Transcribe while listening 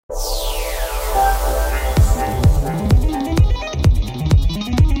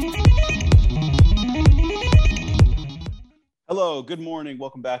Hello, good morning.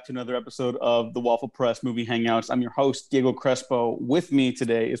 Welcome back to another episode of the Waffle Press Movie Hangouts. I'm your host, Diego Crespo. With me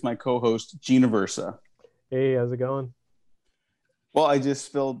today is my co-host, Gina Versa. Hey, how's it going? Well, I just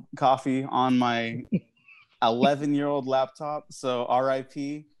spilled coffee on my 11-year-old laptop, so RIP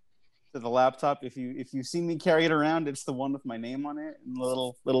to the laptop. If you see me carry it around, it's the one with my name on it and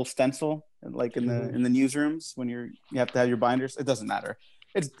the little stencil, like in the newsrooms when you have to have your binders. It doesn't matter.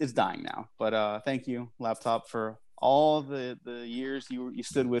 It's dying now. But thank you, laptop, for all the years you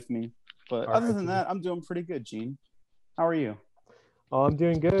stood with me. But other than that, I'm doing pretty good, Gene. How are you? Oh, I'm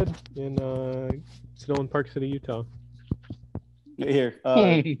doing good in still in Park City, Utah. Here,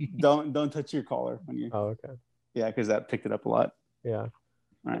 don't touch your collar when you. Oh, okay. Yeah, because that picked it up a lot. Yeah. All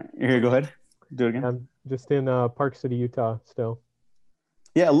right, here, go ahead. Do it again. I'm just in Park City, Utah still.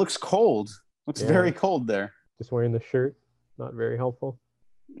 Yeah, it looks cold. Looks very cold there. Just wearing the shirt. Not very helpful.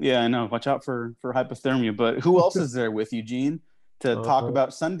 Yeah, I know. Watch out for hypothermia. But who else is there with you, Gene, to talk about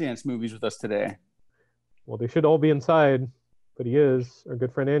Sundance movies with us today? Well, they should all be inside, but he is our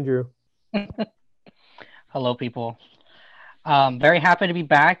good friend Andrew. Hello, people. Very happy to be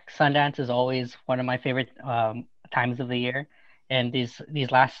back. Sundance is always one of my favorite times of the year, and these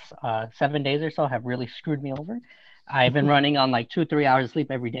last 7 days or so have really screwed me over. I've been running on like 2-3 hours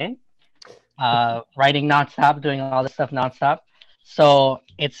sleep every day, writing nonstop, doing all this stuff nonstop. So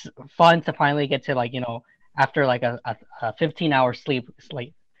it's fun to finally get to after like a 15-hour sleep,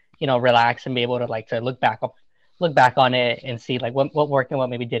 relax and be able to look back on it and see like what worked and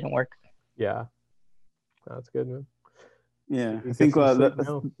what maybe didn't work. Yeah, that's good, man. Yeah, I think was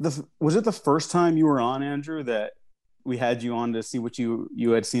it the first time you were on, Andrew, that we had you on to see what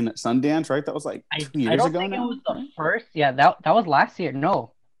you had seen at Sundance, right? That was like 2 years ago. I don't think now? It was the first. Yeah, that was last year.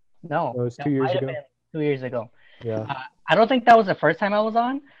 No, it was 2 years ago. 2 years ago. Yeah. I don't think that was the first time I was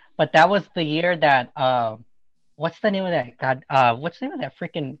on, but that was the year that what's the name of that? What's the name of that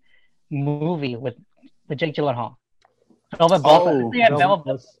freaking movie with Jake Gyllenhaal? Velvet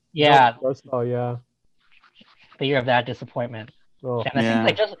Buzzsaw. Yeah. Oh yeah. The year of that disappointment. Oh. And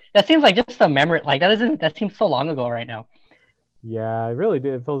that seems like just a memory. Like that seems so long ago right now. Yeah, it really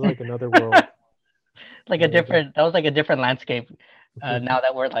did. It feels like another world. That was like a different landscape. Now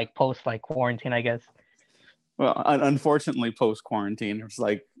that we're like post quarantine, I guess. Well, unfortunately, post-quarantine, it's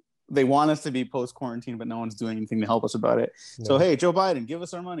like they want us to be post-quarantine, but no one's doing anything to help us about it. No. So, hey, Joe Biden, give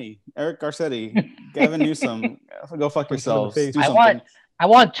us our money. Eric Garcetti, Gavin Newsom, go fuck yourselves. I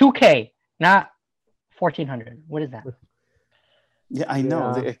want 2K, not 1400. What is that? Yeah, I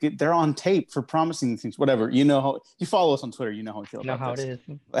know. Yeah. They're on tape for promising things. Whatever. You know how you follow us on Twitter. You know how we feel about this.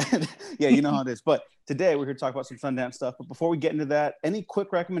 You know how it is. Yeah, you know how it is. But today we're here to talk about some Sundance stuff. But before we get into that, any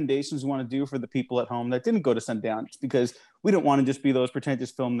quick recommendations you want to do for the people at home that didn't go to Sundance? Because we don't want to just be those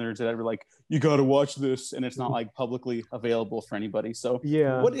pretentious film nerds that are like, you got to watch this, and it's not like publicly available for anybody. So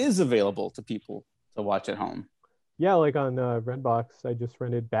yeah, what is available to people to watch at home? Yeah, like on Redbox, I just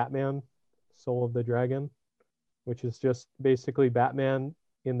rented Batman, Soul of the Dragon, which is just basically Batman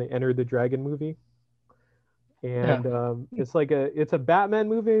in the Enter the Dragon movie. And it's a Batman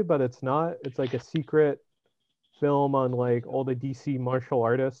movie, but it's not. It's like a secret film on like all the DC martial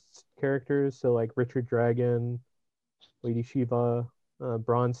artists characters. So like Richard Dragon, Lady Shiva,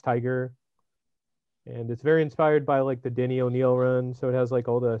 Bronze Tiger. And it's very inspired by like the Denny O'Neil run. So it has like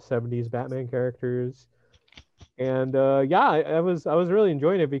all the 70s Batman characters. And I was really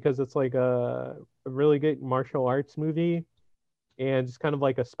enjoying it because it's like a really good martial arts movie and just kind of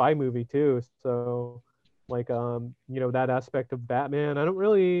like a spy movie too. So like that aspect of Batman, can't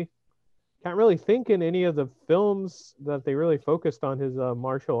really think in any of the films that they really focused on his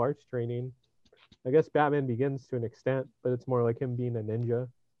martial arts training. I guess Batman Begins to an extent, but it's more like him being a ninja.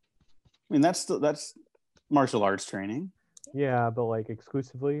 I mean, that's martial arts training. Yeah, but like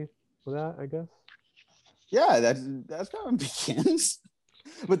exclusively for that, I guess. Yeah, that's Batman Begins.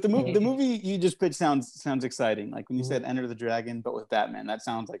 But the movie you just pitched sounds exciting. Like when you said Enter the Dragon, but with Batman, that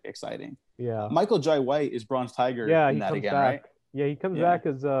sounds like exciting. Yeah. Michael Jai White is Bronze Tiger in that again, back. right? Yeah, he comes back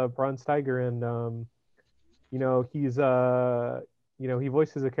as Bronze Tiger, and he's he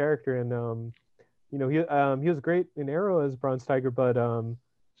voices a character, and he was great in Arrow as Bronze Tiger, but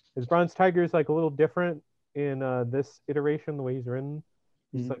his Bronze Tiger is like a little different in this iteration, the way he's written.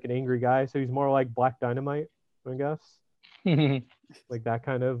 He's like an angry guy, so he's more like Black Dynamite, I guess. Like that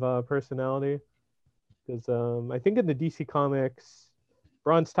kind of personality. Because I think in the DC comics,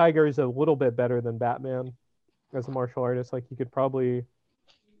 Bronze Tiger is a little bit better than Batman as a martial artist. Like he could probably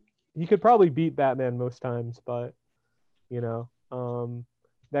beat Batman most times, but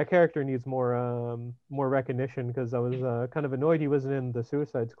that character needs more recognition because I was kind of annoyed he wasn't in the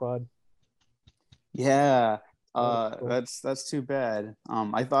Suicide Squad. Yeah. Cool. That's too bad.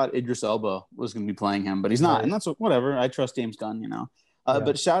 I thought Idris Elba was going to be playing him, but he's not, Right. and that's whatever. I trust James Gunn, you know. Yeah.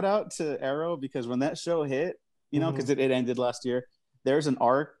 But shout out to Arrow because when that show hit, you know, because it ended last year. There's an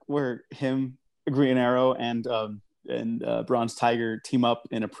arc where him, Green Arrow, and Bronze Tiger team up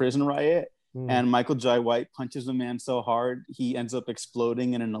in a prison riot, and Michael Jai White punches a man so hard he ends up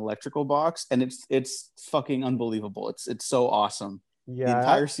exploding in an electrical box, and it's fucking unbelievable. It's so awesome. The Yeah.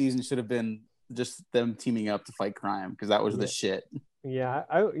 entire season should have been just them teaming up to fight crime because that was the Yeah. shit. Yeah,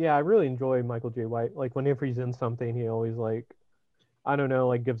 I really enjoy Michael J. White. Like whenever he's in something, he always like, I don't know,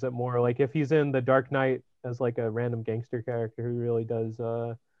 like gives it more. Like if he's in The Dark Knight as like a random gangster character, he really does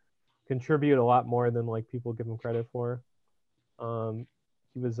contribute a lot more than like people give him credit for.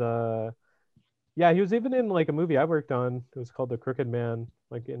 He was yeah, he was even in like a movie I worked on. It was called The Crooked Man,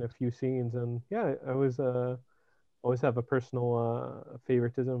 like in a few scenes. And yeah, I was always have a personal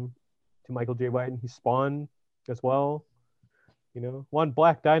favoritism to Michael J. White, and he Spawn as well. You know, one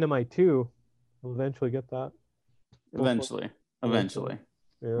Black Dynamite too. We'll eventually get that. Eventually.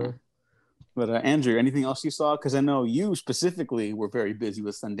 Yeah. But Andrew, anything else you saw? Because I know you specifically were very busy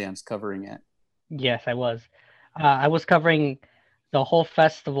with Sundance covering it. Yes, I was. I was covering the whole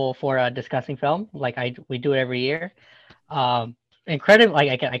festival for discussing film. Like we do it every year. Incredible.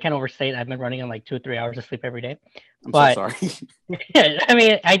 Like I can't overstate. I've been running on like 2 or 3 hours of sleep every day. I'm so sorry. I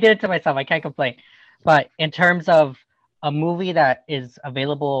mean, I did it to myself. I can't complain. But in terms of a movie that is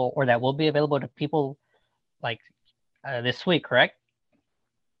available or that will be available to people like this week, correct?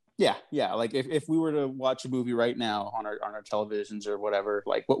 Yeah. Like if we were to watch a movie right now on our televisions or whatever,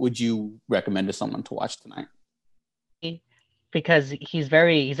 like what would you recommend to someone to watch tonight? Because he's a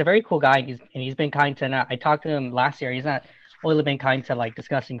very cool guy. He's been kind to. I talked to him last year. He's not only been kind to like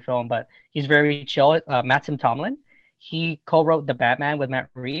discussing film, but he's very chill. Matt Tomlin. He co-wrote The Batman with Matt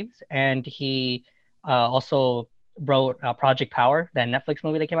Reeves, and he also wrote Project Power, that Netflix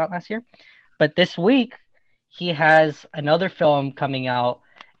movie that came out last year. But this week, he has another film coming out,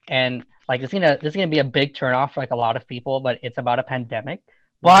 and like this is gonna be a big turnoff for like a lot of people. But it's about a pandemic.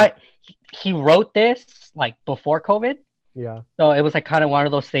 But he wrote this like before COVID. Yeah. So it was like kind of one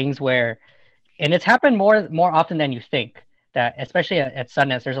of those things where, and it's happened more often than you think. That especially at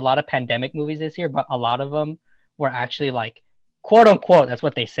Sundance, there's a lot of pandemic movies this year, but a lot of them were actually like, quote unquote, that's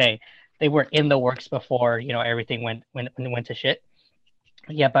what they say. They were in the works before, you know, everything went to shit.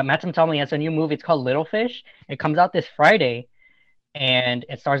 Yeah, but Matt Tomlin has a new movie. It's called Little Fish. It comes out this Friday, and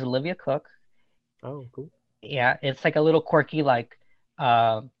it stars Olivia Cook. Oh, cool. Yeah, it's like a little quirky, like,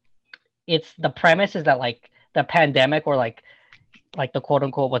 it's the premise is that like the pandemic or like the quote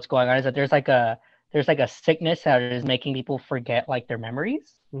unquote what's going on is that there's like a sickness that is making people forget like their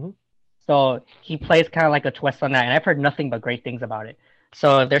memories. So he plays kind of like a twist on that, and I've heard nothing but great things about it.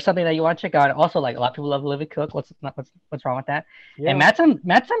 So if there's something that you want to check out, also like a lot of people love Olivia Cook. What's wrong with that? Yeah. And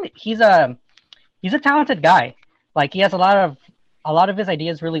Mattson, he's a talented guy. Like he has a lot of his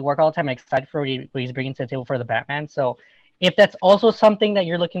ideas really work all the time. I'm excited for what he's bringing to the table for the Batman. So if that's also something that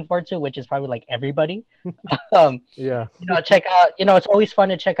you're looking forward to, which is probably like everybody, yeah, you know, check out. You know, it's always fun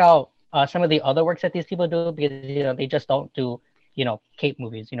to check out some of the other works that these people do because you know they just don't do cape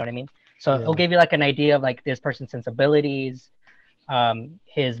movies. You know what I mean? So it'll give you like an idea of like this person's sensibilities,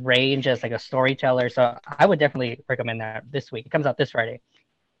 his range as like a storyteller. So I would definitely recommend that this week. It comes out this Friday.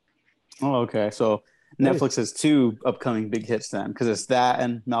 Oh, okay. So Netflix has 2 upcoming big hits then, because it's that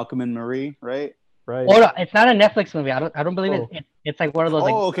and Malcolm and Marie, right? Right. Oh, no, it's not a Netflix movie. I don't believe it's like one of those.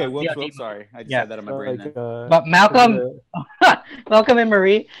 Oh, like, okay. Whoops. Sorry, I just had that in my brain. Like, but Malcolm, Malcolm and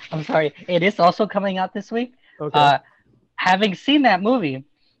Marie. I'm sorry. It is also coming out this week. Okay. Having seen that movie,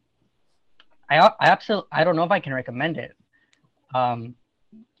 I don't know if I can recommend it.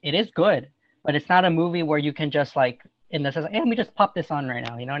 It is good, but it's not a movie where you can just like in this. Hey, let me just pop this on right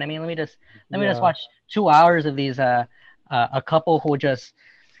now. You know what I mean? Let me just watch 2 hours of these a couple who just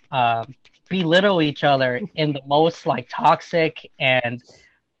belittle each other in the most like toxic and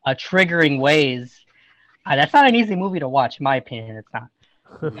triggering ways. That's not an easy movie to watch, in my opinion. It's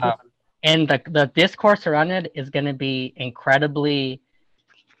not. And the discourse around it is going to be incredibly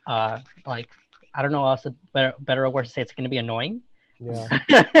like, I don't know how else better or worse to say. It's going to be annoying. Yeah.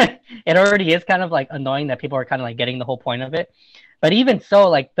 It already is kind of like annoying that people are kind of like getting the whole point of it. But even so,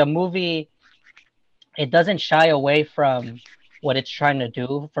 like the movie, it doesn't shy away from what it's trying to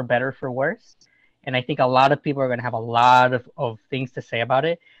do, for better or for worse. And I think a lot of people are going to have a lot of things to say about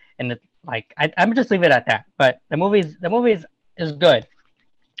it. And I'm just leave it at that. But the movie is good.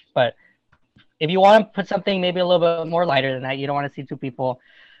 But if you want to put something maybe a little bit more lighter than that, you don't want to see 2 people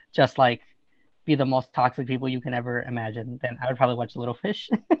just like be the most toxic people you can ever imagine, then I would probably watch Little Fish.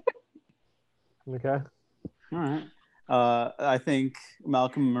 Okay. All right. I think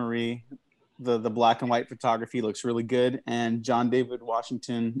Malcolm and Marie, the black and white photography looks really good, and John David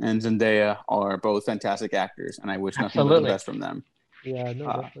Washington and Zendaya are both fantastic actors, and I wish nothing but the Absolutely. best from them. Yeah,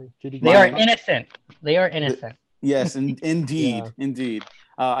 no, definitely. They are My innocent. They are innocent. yes, indeed, Yeah. indeed.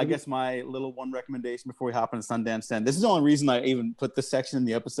 I guess my little one recommendation before we hop into Sundance 10. This is the only reason I even put this section in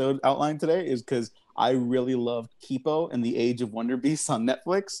the episode outline today is because I really loved Kipo and the Age of Wonder Beasts on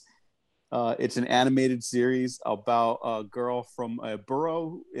Netflix. It's an animated series about a girl from a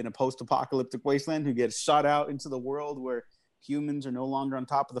burrow in a post-apocalyptic wasteland who gets shot out into the world where humans are no longer on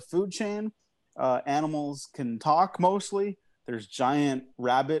top of the food chain. Animals can talk mostly. There's giant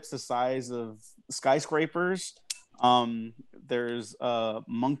rabbits the size of skyscrapers. There's a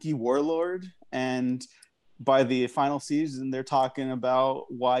monkey warlord, and by the final season, they're talking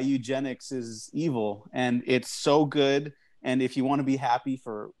about why eugenics is evil, and it's so good. And if you want to be happy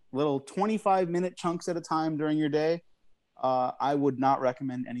for little 25-minute chunks at a time during your day, I would not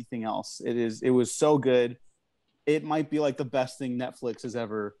recommend anything else. It was so good. It might be like the best thing Netflix has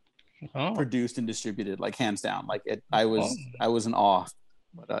ever produced and distributed, like hands down. Like I was in awe.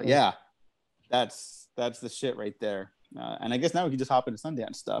 But yeah, that's the shit right there. And I guess now we can just hop into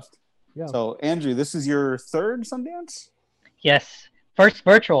Sundance stuff. Yeah. So Andrew, this is your third Sundance? Yes. First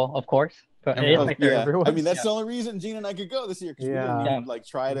virtual, of course. But it is my third. Yeah. I mean, that's the only reason Gene and I could go this year, because we didn't even like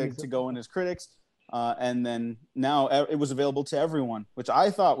try to go in as critics. And then now it was available to everyone, which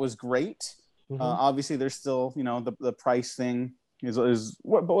I thought was great. Obviously, there's still, the price thing is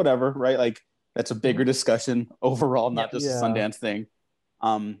but whatever, right? Like that's a bigger discussion overall, not just a Sundance thing.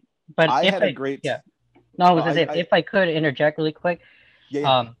 But I had a great. Yeah. No, I was gonna say, if I could interject really quick.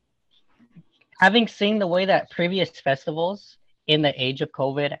 Yeah. Having seen the way that previous festivals in the age of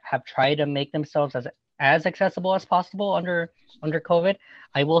COVID have tried to make themselves as accessible as possible under COVID,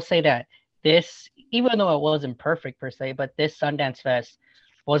 I will say that this, even though it wasn't perfect per se, but this Sundance Fest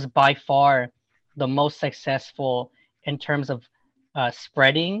was by far the most successful in terms of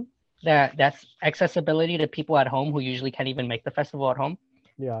spreading that's accessibility to people at home who usually can't even make the festival at home.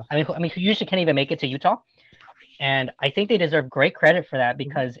 Yeah. I mean, who usually can't even make it to Utah. And I think they deserve great credit for that,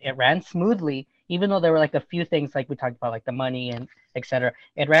 because it ran smoothly, even though there were like a few things like we talked about, like the money and etc.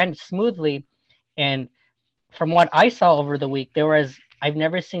 It ran smoothly. And from what I saw over the week, I've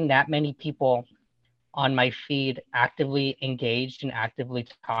never seen that many people on my feed actively engaged and actively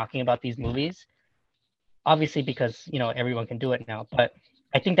talking about these movies. Obviously, because, everyone can do it now, but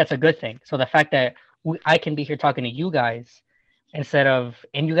I think that's a good thing. So the fact that I can be here talking to you guys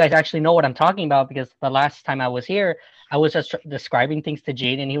and you guys actually know what I'm talking about, because the last time I was here, I was just describing things to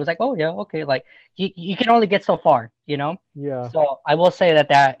Gene, and he was like, "Oh yeah, okay." Like you can only get so far, Yeah. So I will say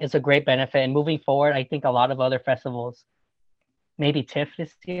that is a great benefit, and moving forward, I think a lot of other festivals, maybe TIFF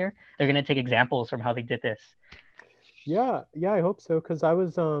this year, they're gonna take examples from how they did this. Yeah, I hope so, because I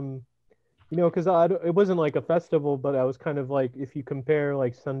was because it wasn't like a festival, but I was kind of like, if you compare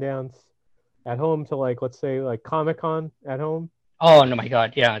like Sundance at home to like, let's say like Comic-Con at home. Oh no, my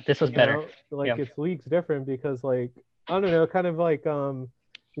God, yeah, this was better. It's leagues different, because like, I don't know, kind of like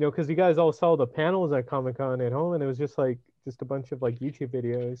because you guys all saw the panels at Comic-Con at home, and it was just a bunch of like YouTube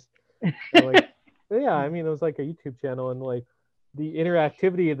videos. And, like, yeah, I mean, it was like a YouTube channel, and like the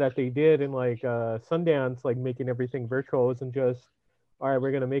interactivity that they did in like Sundance, like making everything virtual, wasn't just, all right,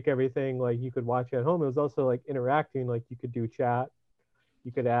 we're gonna make everything like you could watch at home. It was also like interacting, like you could do chat,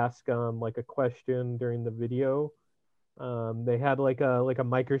 you could ask like a question during the video. They had like a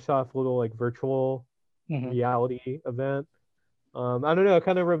Microsoft little like virtual reality event. I don't know, it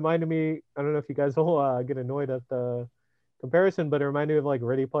kind of reminded me, I don't know if you guys will get annoyed at the comparison, but it reminded me of like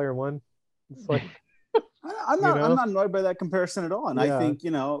Ready Player One. It's like I'm not annoyed by that comparison at all. And I think,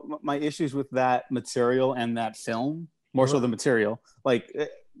 my issues with that material and that film, more so the material, like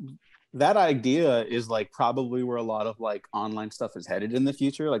that idea is like probably where a lot of like online stuff is headed in the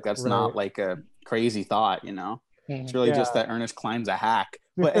future. Like that's not like a crazy thought, It's really just that Ernest Cline's a hack.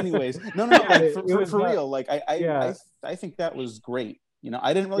 But anyways, no, like for real, like I think that was great.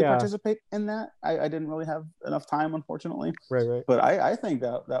 I didn't really participate in that. I didn't really have enough time, unfortunately. Right. But I think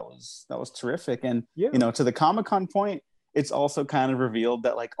that was terrific. And to the Comic-Con point, it's also kind of revealed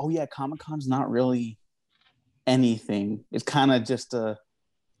that like, oh yeah, Comic-Con's not really anything. It's kind of just a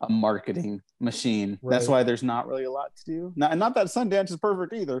marketing machine. Right. That's why there's not really a lot to do. Not that Sundance is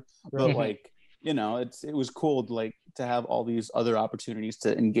perfect either, but like, it was cool to have all these other opportunities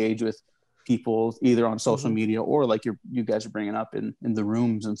to engage with people either on social media or like you guys are bringing up in the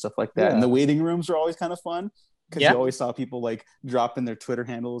rooms and stuff like that. And the waiting rooms are always kind of fun, because you always saw people like dropping their Twitter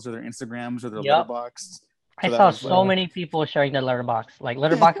handles or their Instagrams or their Letterboxd. I saw so many people sharing their Letterboxd. Like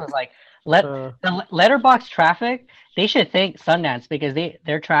Letterboxd was like Let Uh, the letterbox traffic. They should thank Sundance because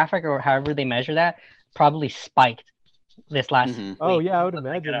their traffic or however they measure that probably spiked this last Hmm. oh week. yeah, I would Let's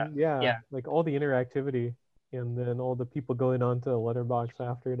look it up. imagine. Yeah, Yeah. like all the interactivity, and then all the people going on to Letterbox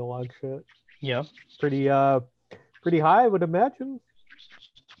after to log shit. Yeah. Pretty pretty high, I would imagine.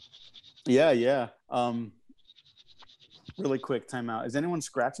 Yeah, yeah. Really quick timeout. Is anyone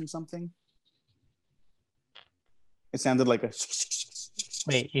scratching something? It sounded like a.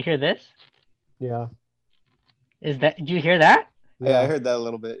 Wait, you hear this? Yeah. Is that? Did you hear that? Yeah, I Yeah. heard that a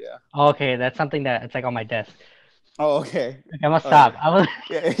little bit. Yeah. Okay, that's something that it's like on my desk. Oh, okay. Okay, I'm gonna All stop. right. I was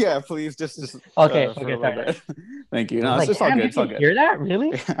Yeah, yeah. Please, just okay. for Okay, a little sorry. bit. Thank you. I No, was like, it's all damn, good. you It's all can good. hear that? Really?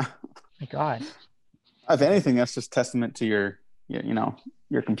 Yeah. Oh my God. If anything, that's just testament to your,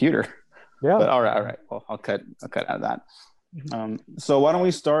 your computer. Yeah. But all right. Well, I'll cut out of that. So why don't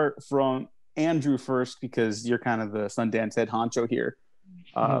we start from Andrew first, because you're kind of the Sundance head honcho here.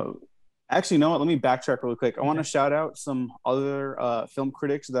 Actually, you know what? Let me backtrack really quick. I want to shout out some other film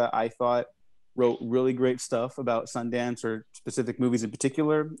critics that I thought wrote really great stuff about Sundance or specific movies in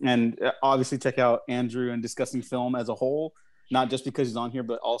particular. And obviously check out Andrew and Discussing Film as a whole, not just because he's on here,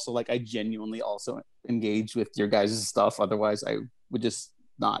 but also like I genuinely also engage with your guys' stuff. Otherwise, I would just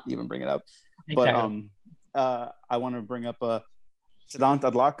not even bring it up. Exactly. But I want to bring up Siddhant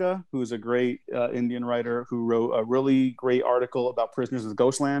Adlakha, who's a great Indian writer who wrote a really great article about Prisoners of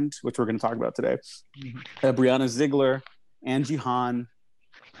Ghostland, which we're going to talk about today. Brianna Ziegler, Angie Han,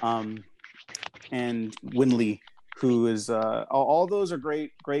 and Winley, who is all those are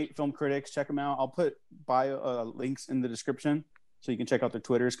great film critics. Check them out. I'll put bio links in the description so you can check out their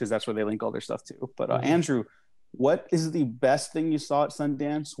Twitters, because that's where they link all their stuff too. But Andrew, what is the best thing you saw at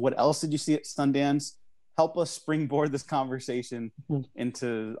Sundance? What else did you see at Sundance? Help us springboard this conversation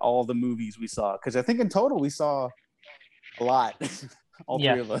into all the movies we saw, because I think in total we saw a lot. All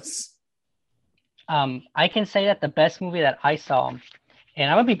three of us. I can say that the best movie that I saw, and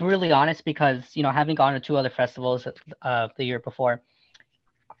I'm gonna be brutally honest because having gone to 2 other festivals the year before,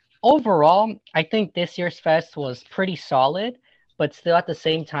 overall I think this year's fest was pretty solid, but still at the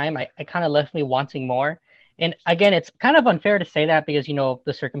same time I kind of left me wanting more. And again, it's kind of unfair to say that because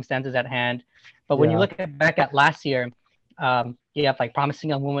the circumstances at hand. But when you look back at last year, you have like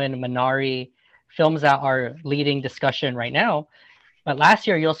Promising Young Woman, Minari, films that are leading discussion right now. But last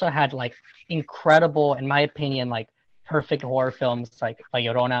year you also had like incredible, in my opinion, like perfect horror films like La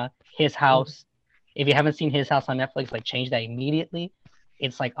Llorona, His House. If you haven't seen His House on Netflix, like change that immediately.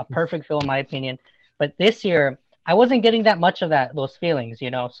 It's like a perfect film in my opinion. But this year I wasn't getting that much of those feelings,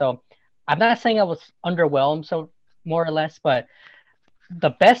 So I'm not saying I was underwhelmed, so more or less, but the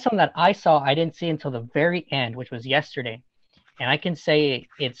best film that I saw, I didn't see until the very end, which was yesterday. And I can say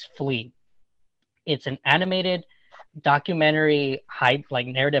it's Flea. It's an animated documentary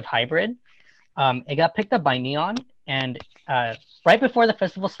narrative hybrid. It got picked up by Neon, and right before the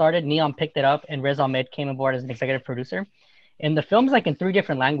festival started, Neon picked it up, and Riz Ahmed came aboard as an executive producer. And the film's like in 3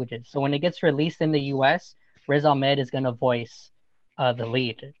 different languages. So when it gets released in the US, Riz Ahmed is going to voice the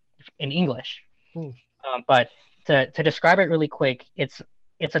lead in English. But to describe it really quick, it's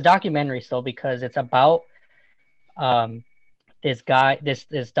a documentary still, because it's about this guy,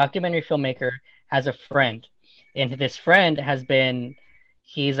 this documentary filmmaker has a friend, and this friend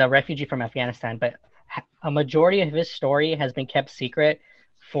he's a refugee from Afghanistan, but a majority of his story has been kept secret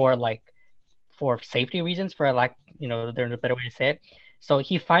for safety reasons, there's a better way to say it. So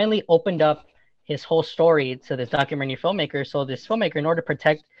he finally opened up his whole story to this documentary filmmaker. So this filmmaker, in order to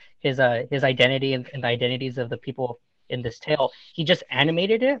protect his identity and the identities of the people in this tale, he just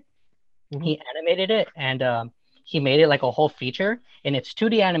animated it. He animated it, and he made it like a whole feature, and it's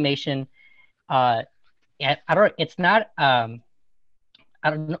 2D animation. It's not I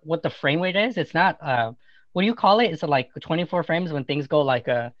don't know what the frame rate is. It's not what do you call it? Is it like 24 frames when things go like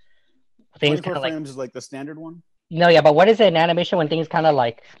things 24 kind of frames is like the standard one. No, yeah, but what is it in animation when things kind of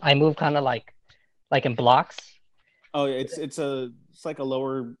like I move kind of like in blocks? Oh, yeah, it's like a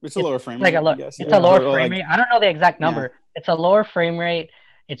lower frame rate, I guess. It's a lower frame rate. I don't know the exact number. Yeah. It's a lower frame rate.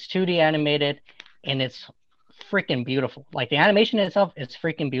 It's 2D animated, and it's freaking beautiful. Like the animation itself is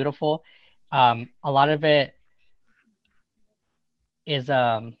freaking beautiful. A lot of it is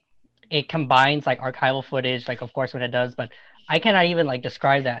it combines like archival footage, like of course when it does, but I cannot even like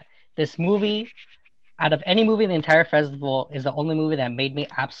describe that. This movie, out of any movie in the entire festival, is the only movie that made me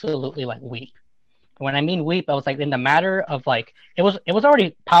absolutely like weep. When I mean weep, I was like in the matter of like it was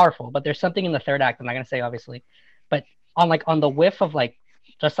already powerful, but there's something in the third act I'm not gonna say obviously, but on the whiff of like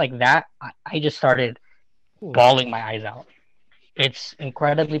just like that, I just started bawling my eyes out. It's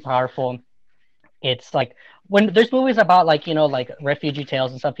incredibly powerful. It's like when there's movies about like like refugee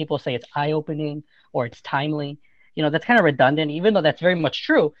tales and stuff, people say it's eye-opening or it's timely. That's kind of redundant, even though that's very much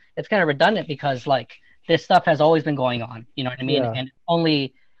true. It's kind of redundant because like this stuff has always been going on. You know what I mean? Yeah. And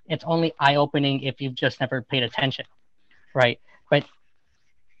it's only eye-opening if you've just never paid attention, right? But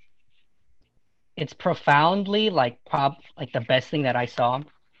it's profoundly like like the best thing that I saw,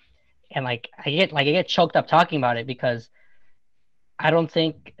 and like I get choked up talking about it because I don't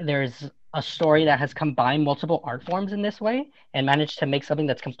think there's a story that has combined multiple art forms in this way and managed to make something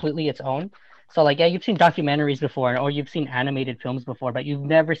that's completely its own. So like yeah, you've seen documentaries before or you've seen animated films before, but you've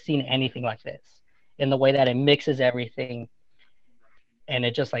never seen anything like this in the way that it mixes everything and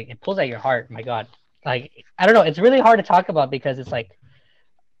it just like it pulls at your heart. My God. Like I don't know, it's really hard to talk about because it's like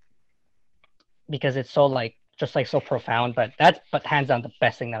because it's so like just like so profound, but that's but hands down the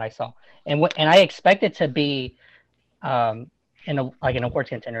best thing that I saw. And I expect it to be in a like an awards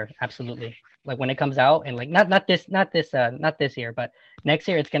contender, absolutely. Like when it comes out and like not this year, but next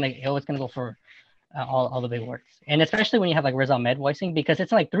year it's gonna go for all the big awards. And especially when you have like Riz Ahmed voicing because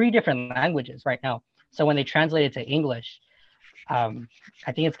it's like 3 different languages right now. So when they translate it to English, I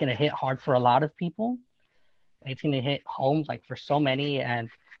think it's gonna hit hard for a lot of people. It's gonna hit home like for so many, and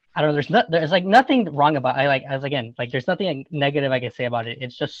I don't know. There's like nothing wrong about. As again like there's nothing negative I can say about it.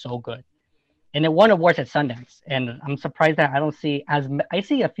 It's just so good, and it won awards at Sundance. And I'm surprised that I don't see I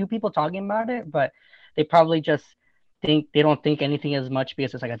see a few people talking about it, but they probably just they don't think anything as much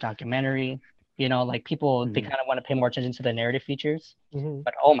because it's like a documentary. Like people they kind of want to pay more attention to the narrative features.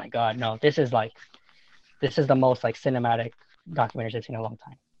 But oh my God, no! This is the most like cinematic documentaries I've seen in a long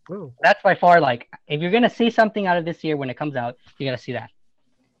time. Oh. That's by far like if you're gonna see something out of this year when it comes out, you gotta see that.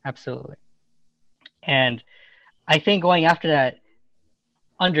 Absolutely. And I think going after that,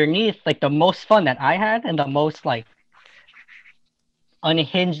 underneath like the most fun that I had and the most like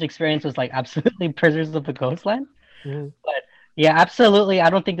unhinged experience was like absolutely Prisoners of the Ghostland. But yeah, absolutely. I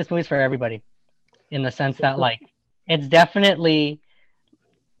don't think this movie's for everybody in the sense that like it's definitely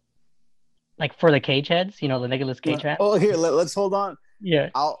like for the cage heads, the Nicolas Cage heads. Oh, here, let's hold on. Yeah.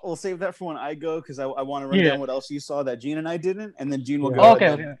 We'll save that for when I go because I want to run Yeah. down what else you saw that Gene and I didn't, and then Gene will Yeah. go. Oh, okay,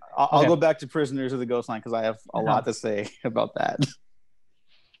 and okay. I'll go back to Prisoners of the Ghostland because I have a lot to say about that.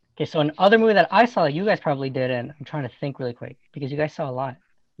 Okay, so another movie that I saw that you guys probably didn't, I'm trying to think really quick because you guys saw a lot.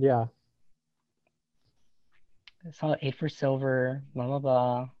 Yeah. I saw 8 for Silver, blah blah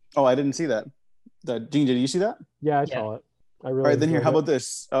blah. Oh, I didn't see that. Gene, did you see that? Yeah, I saw it. I really. All right, then here, enjoyed how it. about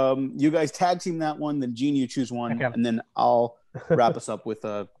this? You guys tag team that one, then Gene, you choose one, Okay. and then I'll wrap us up with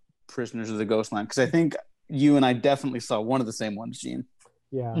Prisoners of the Ghostland because I think you and I definitely saw one of the same ones, Gene.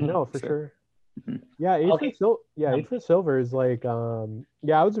 Yeah, Mhm. no, for Sure. sure. Mhm. Yeah, Okay. Eight for Silver is like,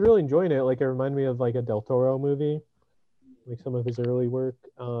 yeah, I was really enjoying it. Like, it reminded me of like a Del Toro movie, like some of his early work.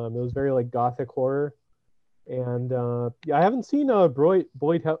 It was very like gothic horror, and yeah, I haven't seen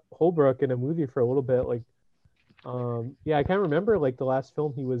Boyd Holbrook in a movie for a little bit. Like, yeah, I can't remember like the last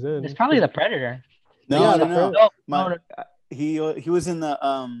film he was in. It's probably The Predator. No, Yeah, no, The no. No, My, no. he was in the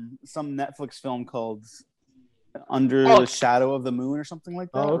some Netflix film called Under Oh. the Shadow of the Moon or something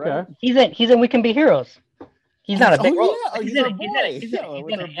like that. Oh, okay. Right? He's in We Can Be Heroes. He's not a big role. Yeah, but he's in our it, boy. he's in it, he's in Yeah, it,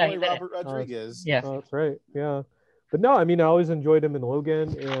 with he's our in it. Yeah, boy he's in it. Robert Rodriguez. Yes. Oh, that's right. Yeah, but no, I mean, I always enjoyed him in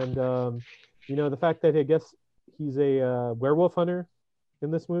Logan, and the fact that I guess he's a werewolf hunter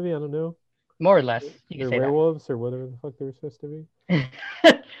in this movie. I don't know. More or less, you They're can say werewolves or whatever the fuck they're supposed to be.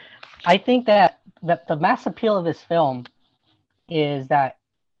 that. I think that the mass appeal of this film is that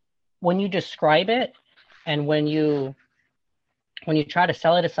when you describe it and when you try to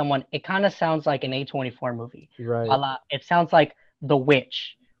sell it to someone, it kind of sounds like an A24 movie. Right. It sounds like The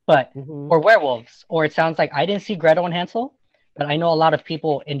Witch, but or werewolves, or it sounds like I didn't see Gretel and Hansel, but I know a lot of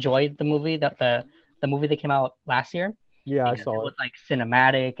people enjoyed the movie the movie that came out last year. Yeah, I Because saw it it. was like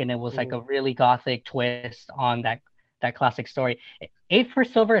cinematic and it was like a really gothic twist on that classic story. 8 for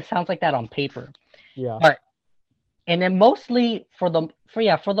Silver, it sounds like that on paper. Yeah. But and then mostly for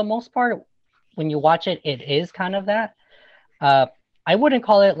the most part, when you watch it, it is kind of that. I wouldn't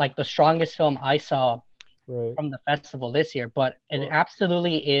call it like the strongest film I saw Right. from the festival this year, but it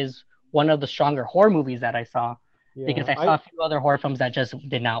absolutely is one of the stronger horror movies that I saw Yeah. because I saw a few other horror films that just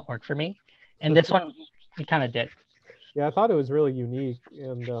did not work for me, and this one it kind of did. Yeah, I thought it was really unique,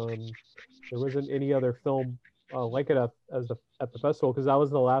 and there wasn't any other film like it at the festival because that was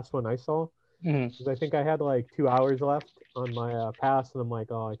the last one I saw. Mhm. Because I think I had like 2 hours left on my pass, and I'm like,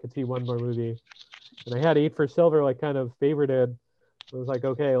 oh, I could see one more movie, and I had 8 for Silver like kind of favorited. I was like,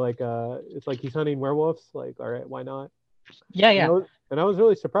 okay, like it's like he's hunting werewolves, like all right, why not? Yeah, yeah. And I was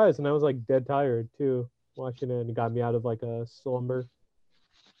really surprised, and I was like dead tired too watching it, and it got me out of like a slumber.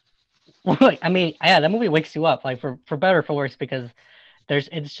 Like, I mean, yeah, that movie wakes you up, like for better or for worse, because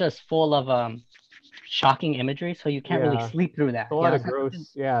it's just full of shocking imagery, so you can't really Yeah, sleep through that. a You lot know, of it's not something.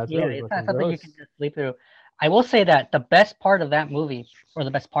 gross. Yeah, it's Yeah, really it's not fucking something you gross. can just sleep through. I will say that the best part of that movie, or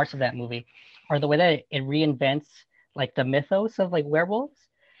the best parts of that movie, are the way that it reinvents like the mythos of like werewolves.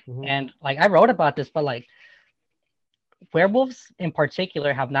 Hmm. And like I wrote about this, but like werewolves in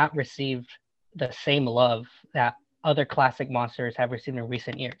particular have not received the same love that other classic monsters have received in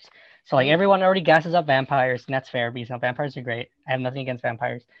recent years. So like everyone already gasses up vampires, and that's fair because vampires are great. I have nothing against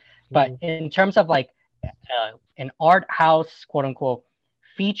vampires, but in terms of like an art house quote unquote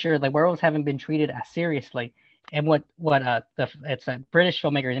feature, like werewolves haven't been treated as seriously. And it's a British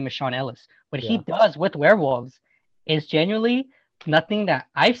filmmaker, his name is Sean Ellis. What he Yeah. does with werewolves is genuinely nothing that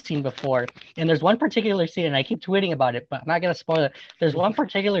I've seen before. And there's one particular scene, and I keep tweeting about it, but I'm not gonna spoil it. There's one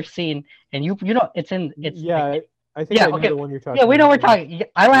particular scene, and you know it's like Yeah, I think yeah, I know okay. the one you're Yeah, talking we know we're about. talking.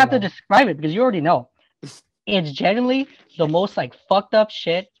 I don't have to Yeah. describe it because you already know. It's genuinely the most like fucked up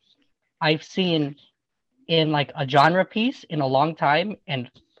shit I've seen in like a genre piece in a long time,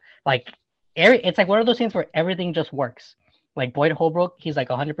 and like it's like one of those things where everything just works. Like Boyd Holbrook, he's like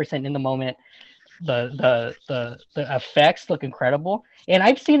 100% in the moment. The effects look incredible, and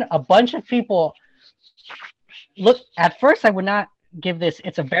I've seen a bunch of people look. At first, I would not give this.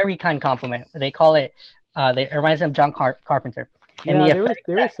 It's a very kind compliment. They call it. It reminds them of John Carpenter, and Yeah, the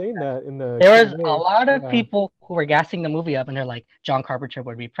they were saying that in the there was a Q&A. lot of Yeah. people who were gassing the movie up, and they're like, John Carpenter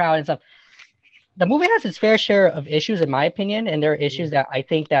would be proud and stuff. The movie has its fair share of issues, in my opinion, and there are issues that I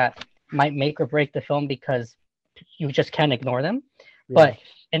think that might make or break the film because you just can't ignore them. Yeah. But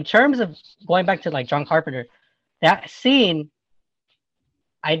in terms of going back to like John Carpenter, that scene,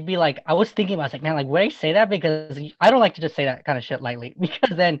 I'd be like, I was thinking about, I was like, man, like, would I say that? Because I don't like to just say that kind of shit lightly.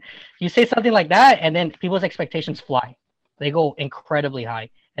 Because then you say something like that, and then people's expectations fly. They go incredibly high,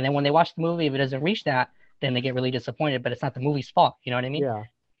 and then when they watch the movie, if it doesn't reach that, then they get really disappointed. But it's not the movie's fault. You know what I mean?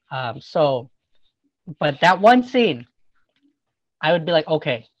 Yeah. So, but that one scene, I would be like,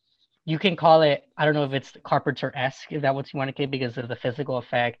 okay, you can call it, I don't know if it's Carpenter-esque, if that's what you want to call it, because of the physical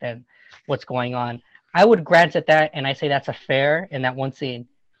effect and what's going on. I would grant it that, and I say that's a fair in that one scene.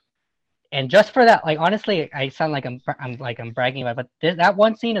 And just for that, like honestly, I sound like I'm bragging about it, but that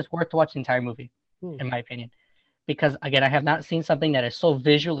one scene is worth to watch the entire movie, in my opinion. Because again, I have not seen something that is so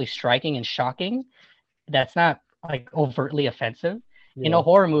visually striking and shocking that's not like overtly offensive in a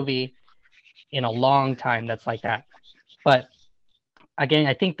horror movie in a long time that's like that. But again,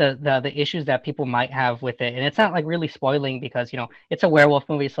 I think the issues that people might have with it, and it's not like really spoiling because it's a werewolf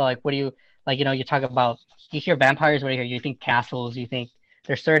movie, so like what do you like? You talk about you hear vampires, what do you hear? You think castles, you think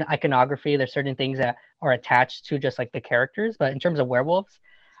there's certain iconography, there's certain things that are attached to just like the characters, but in terms of werewolves,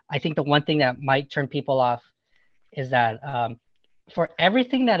 I think the one thing that might turn people off is that for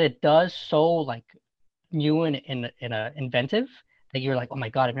everything that it does so like new and in a inventive that you're like, oh my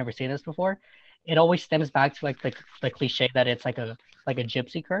god, I've never seen this before. It always stems back to like the cliche that it's like a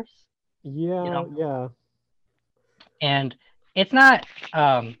gypsy curse, Yeah. Yeah. and it's not.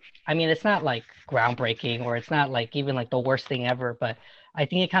 I mean, it's not like groundbreaking or it's not like even like the worst thing ever. But I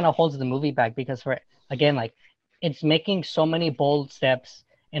think it kind of holds the movie back because for again, like it's making so many bold steps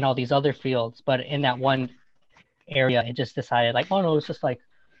in all these other fields, but in that one area, it just decided like, oh no, it's just like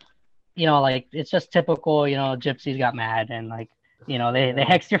like it's just typical, gypsies got mad and like, they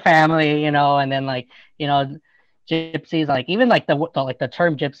hexed your family, and then like, gypsies, like even like the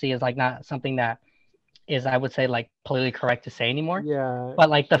term gypsy is like not something that is, I would say, like politically correct to say anymore. Yeah. But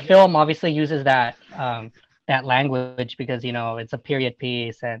like the film obviously uses that language because it's a period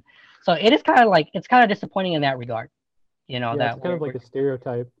piece, and so it is kind of like it's kind of disappointing in that regard. Yeah, That it's kind of like a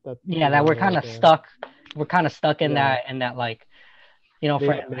stereotype that that we're kind of stuck. We're kind of stuck in Yeah. that like they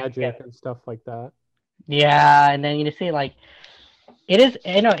for have magic and stuff like that. yeah, and then you see like it is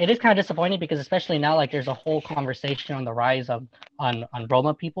it is kind of disappointing because especially now like there's a whole conversation on the rise of on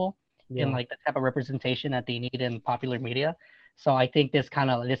Roma people in like the type of representation that they need in popular media. So I think this not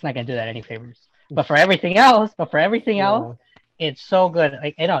gonna do that any favors. But for everything else, it's so good.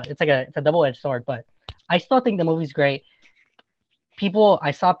 Like it's a double-edged sword, but I still think the movie's great. I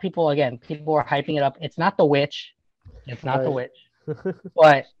saw people were hyping it up. It's not The Witch. It's not The Witch.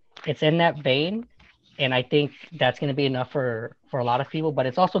 But it's in that vein, and I think that's going to be enough for a lot of people. But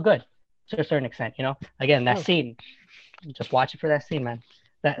it's also good to a certain extent. Again, that scene, just watch it for that scene, man.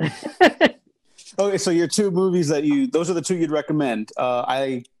 Okay, so your two movies those are the two you'd recommend.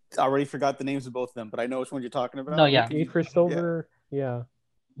 I already forgot the names of both of them, but I know which one you're talking about. No, yeah. Eight for Silver. Yeah.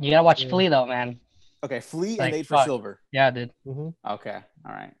 You gotta watch Flea though, man. Okay, Flea and Eight for Silver. Yeah, dude. Mm-hmm. Okay,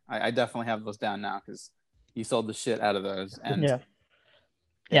 all right. I definitely have those down now because you sold the shit out of those. And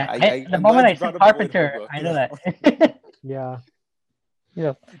Yeah, The I'm moment glad I you brought said up Boy Carpenter, Hobo, I you know know? that. Yeah.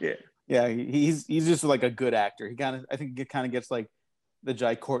 Yeah. Yeah, he's just like a good actor. I think he kind of gets like the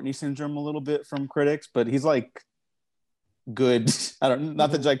Jai Courtney syndrome a little bit from critics, but he's like good. I don't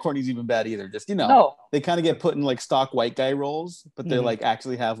not that Jai Courtney's even bad either. Just No. they kind of get put in like stock white guy roles, but they Mhm. like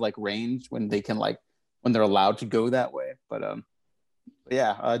actually have like range when they can like when they're allowed to go that way. But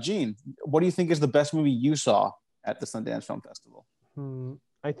Gene, what do you think is the best movie you saw at the Sundance Film Festival?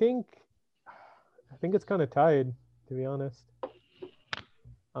 I think it's kind of tied, to be honest.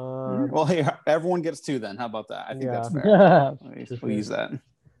 Well, hey, everyone gets two then. How about that? I think that's fair. We'll use that.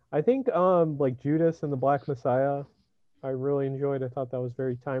 I think like Judas and the Black Messiah, I really enjoyed. I thought that was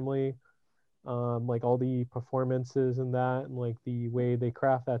very timely. Like all the performances in that, and like the way they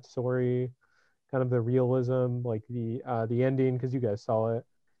craft that story, kind of the realism, like the ending, because you guys saw it.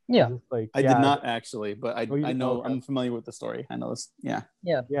 Yeah. Like, I did not actually, but I know okay. I'm familiar with the story. I know this. Yeah.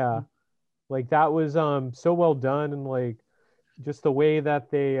 Yeah. Like that was so well done, and like just the way that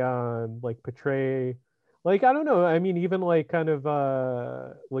they like portray, like I don't know, I mean even like kind of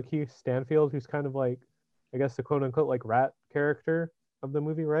Lakeith Stanfield, who's kind of like I guess the quote unquote like rat character of the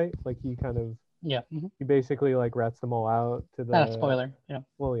movie, right? Like he kind of he basically like rats them all out to the Not a spoiler. Yeah.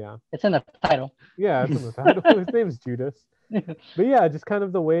 Well, yeah. It's in the title. Yeah, it's in the title. His name's Judas. But yeah, just kind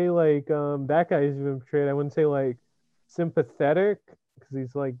of the way like that guy is even portrayed. I wouldn't say like sympathetic because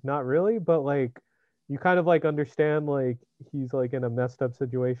he's like not really, but like you kind of like understand like he's like in a messed up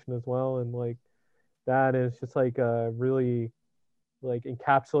situation as well, and like that is just like really like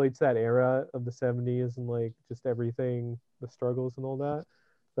encapsulates that era of the 70s and like just everything, the struggles and all that.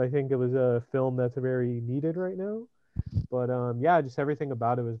 So I think it was a film that's very needed right now. But yeah, just everything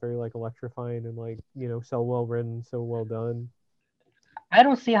about it was very like electrifying and like so well written, so well done. I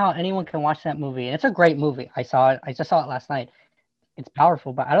don't see how anyone can watch that movie. It's a great movie. I saw it. I just saw it last night. It's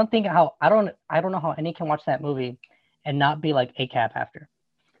powerful, but I don't know how anyone can watch that movie and not be like ACAB after.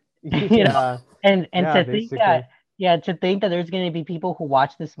 You know? And to think that there's going to be people who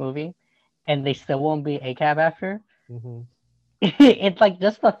watch this movie and they still won't be ACAB after. It's like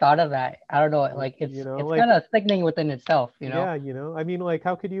just the thought of that. I don't know. Like it's like, kind of sickening within itself. Yeah, I mean, like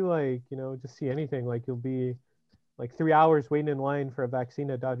how could you like just see anything? Like you'll be like 3 hours waiting in line for a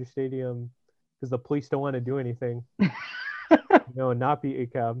vaccine at Dodger Stadium because the police don't want to do anything. And not be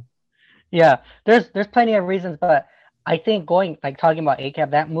ACAB. Yeah, there's plenty of reasons, but I think talking about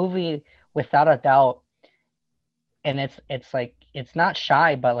ACAB, that movie without a doubt, and it's like it's not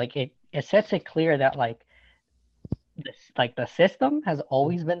shy, but like it sets it clear that like this like the system has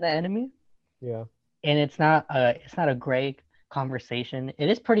always been the enemy. Yeah. And it's not a gray conversation. It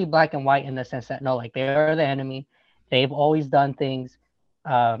is pretty black and white in the sense that no, like they are the enemy. They've always done things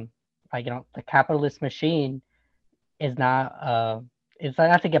like the capitalist machine is not it's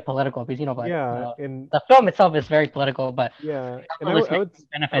not to get political because and the film itself is very political, but and I would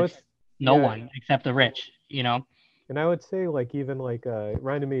benefits no one except the rich, And I would say like even like it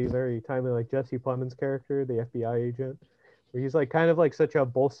reminded me very timely like Jesse Plemons' character, the FBI agent, where he's like kind of like such a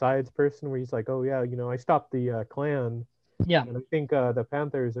both sides person where he's like, oh yeah, I stopped the Klan. Yeah. And I think the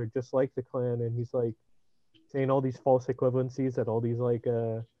Panthers are just like the Klan, and he's like saying all these false equivalencies that all these like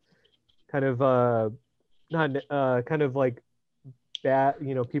kind of not kind of like bad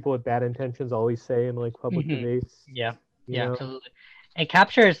people with bad intentions always say in like public debates. Yeah, absolutely. It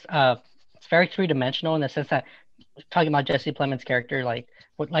captures it's very three-dimensional in the sense that talking about Jesse Plemons' character, like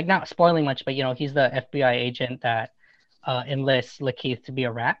not spoiling much, but he's the FBI agent that enlists Lakeith to be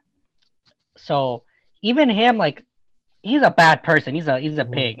a rat. So even him, like, he's a bad person. He's a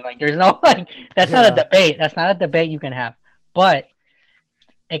pig. Like there's no like that's not a debate. That's not a debate you can have. But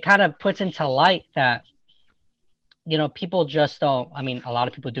it kind of puts into light that people just don't. I mean, a lot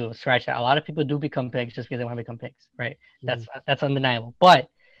of people do. Scratch that. A lot of people do become pigs just because they want to become pigs, right? That's undeniable. But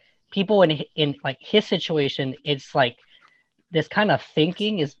people in like his situation, it's like this kind of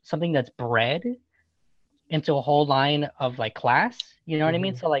thinking is something that's bred into a whole line of like class. You know what I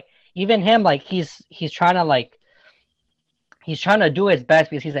mean? So like even him, like he's trying to do his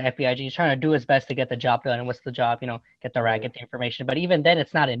best because he's an FBI agent. He's trying to do his best to get the job done. And what's the job? Get the rat, get the information. But even then,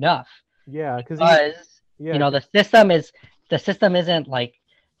 it's not enough. Yeah, because the system isn't like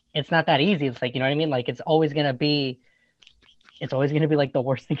it's not that easy. It's like what I mean. Like it's always gonna be like the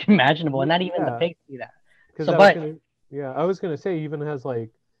worst thing imaginable, and not even the pigs do that. So, I was gonna say even has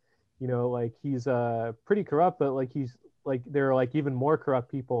like like he's pretty corrupt, but like he's like there are like even more corrupt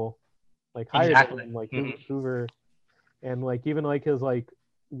people like higher than him, like Hoover. And like even like his like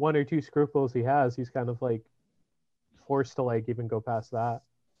one or two scruples he has, he's kind of like forced to like even go past that.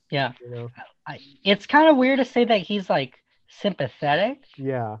 Yeah. It's kind of weird to say that he's like sympathetic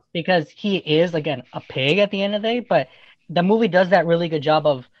Yeah. because he is again a pig at the end of the day. But the movie does that really good job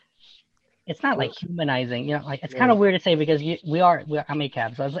of it's not like humanizing, you know, like it's kind of Right. weird to say because I'm a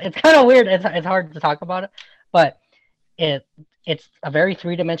cab, so it's kind of weird. It's hard to talk about it, but it it's a very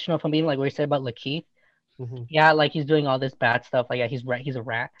three-dimensional film, being like what you said about Lakeith. Mm-hmm. Yeah, like he's doing all this bad stuff. Like yeah, he's a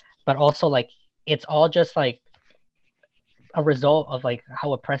rat, but also like it's all just like a result of like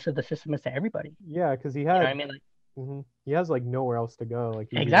how oppressive the system is to everybody. Yeah, because he You know what had I mean? Like he has like nowhere else to go. Like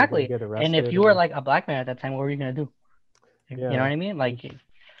he's either gonna exactly. get And if arrested you were or like a black man at that time, what were you gonna do? You know yeah. what I mean? Like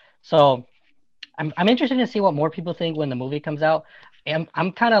so. I'm interested to see what more people think when the movie comes out.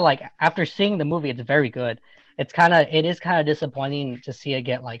 I'm kind of like after seeing the movie, it's very good. It is kind of disappointing to see it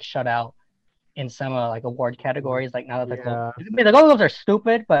get like shut out in some like award categories. Like now that Yeah. the Golden Globes are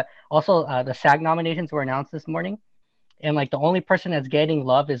stupid, but also the SAG nominations were announced this morning, and like the only person that's getting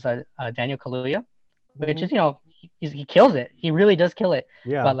love is Daniel Kaluuya, which is he kills it. He really does kill it.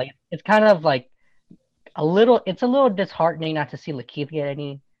 Yeah. But like it's kind of like it's a little disheartening not to see Lakeith get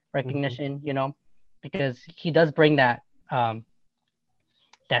any recognition, because he does bring that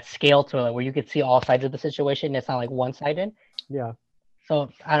that scale to it where you could see all sides of the situation. It's not like one-sided. Yeah. So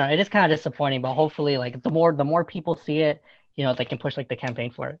I don't know. It is kind of disappointing, but hopefully, like the more people see it, they can push like the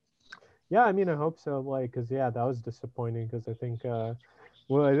campaign for it. Yeah, I mean, I hope so. Like, cause that was disappointing. Cause I think,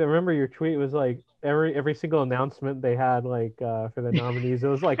 well, I remember your tweet was like every single announcement they had like for the nominees, it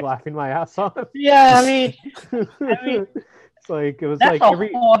was like laughing my ass off. Yeah, I mean, it's like it was that's like a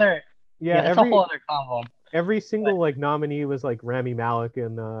every whole other yeah that's a whole other combo. Every single like nominee was like Rami Malek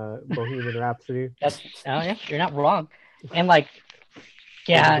in Bohemian Rhapsody. Yeah, you're not wrong, and like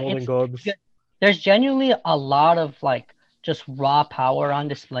yeah, Golden Globes. There's genuinely a lot of like just raw power on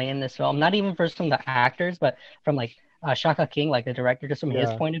display in this film. Not even from the actors, but from like Shaka King, like the director, just from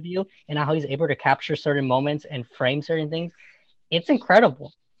his point of view, and how he's able to capture certain moments and frame certain things. It's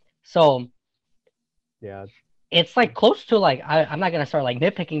incredible. So yeah, it's like close to like I'm not gonna start like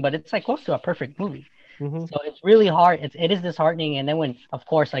nitpicking, but it's like close to a perfect movie. Mm-hmm. So it's really hard. It is disheartening. And then when, of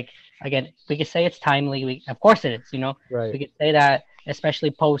course, like again, we could say it's timely. Of course it is. Right. We could say that,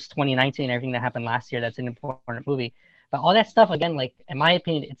 especially post 2019, everything that happened last year. That's an important movie. But all that stuff, again, like in my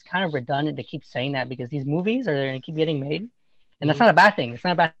opinion, it's kind of redundant to keep saying that because these movies are going to keep getting made, and that's not a bad thing. It's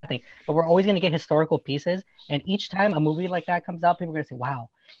not a bad thing. But we're always going to get historical pieces, and each time a movie like that comes out, people are going to say, "Wow,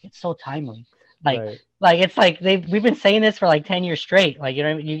 it's so timely." Like it's like we've been saying this for like 10 years straight. Like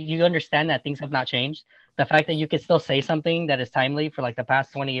you understand that things have not changed. The fact that you could still say something that is timely for like the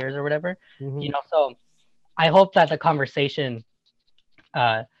past 20 years or whatever, so I hope that the conversation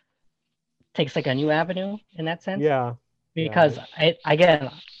takes like a new avenue in that sense. Yeah. Because I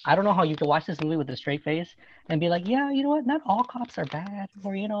don't know how you can watch this movie with a straight face and be like, yeah, you know what? Not all cops are bad,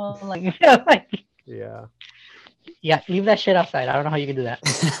 or like yeah, leave that shit outside. I don't know how you can do that.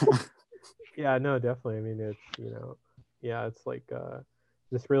 Yeah, no, definitely. I mean, it's it's like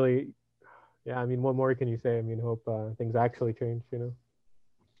just really, I mean, what more can you say? I mean, hope things actually change,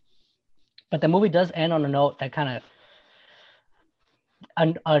 But the movie does end on a note that kind of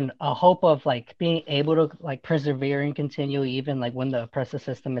on a hope of like being able to like persevere and continue even like when the oppressive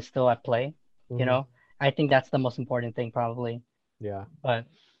system is still at play. I think that's the most important thing probably. Yeah. But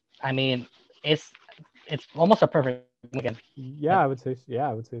I mean, it's almost a perfect weekend. Yeah, I would say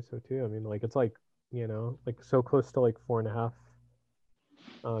so too. I mean, like it's like like so close to like 4.5.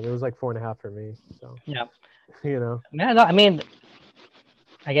 It was like 4.5 for me. So yeah, Yeah, no, I mean,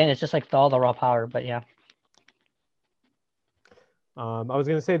 again, it's just like all the raw power, but yeah. I was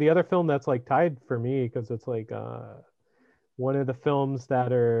gonna say the other film that's like tied for me because it's like one of the films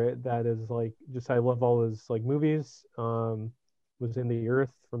that is like just I love all his like movies. Was In the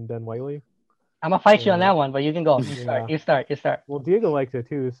Earth from Ben Whiteley. I'm gonna fight you on that one, but you can go. You start. Well, Diego liked it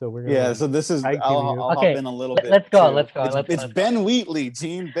too, so we're gonna. So this is. I'll hop in a little bit. Let's go. It's Ben Wheatley,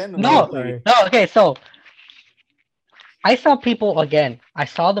 Gene. Ben No, Wheatley. No. Okay, so I saw people again. I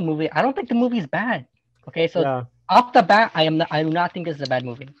saw the movie. I don't think the movie's bad. Okay, so off the bat, I do not think this is a bad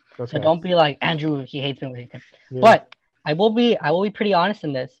movie. Okay. So don't be like Andrew. He hates me. But I will be pretty honest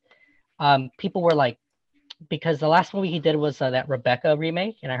in this. People were like, because the last movie he did was that Rebecca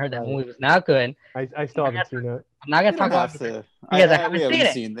remake, and I heard that movie was not good. I still haven't seen it. I'm not gonna talk about it because I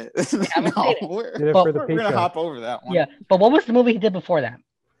haven't seen it. We're gonna hop over that one. Yeah, but what was the movie he did before that?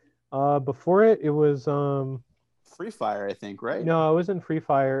 Before it was Free Fire, I think, right? No, it wasn't Free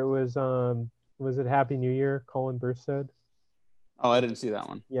Fire. It was it Happy New Year? Colin Burstead. Oh, I didn't see that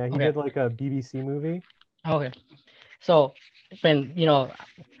one. Yeah, he did like a BBC movie. Okay, so when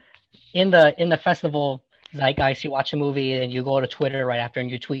in the festival zeitgeist. You watch a movie and you go to Twitter right after and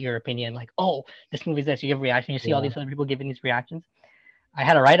you tweet your opinion, like, "Oh, this movie's this." You give a reaction. You see all these other people giving these reactions. I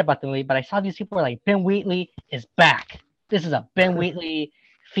had to write about the movie, but I saw these people were like, "Ben Wheatley is back. This is a Ben Wheatley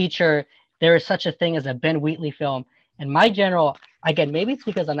feature. There is such a thing as a Ben Wheatley film." And my general, again, maybe it's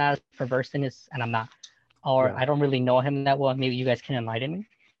because I'm not as perverse in this, and I'm not, or I don't really know him that well. Maybe you guys can enlighten me.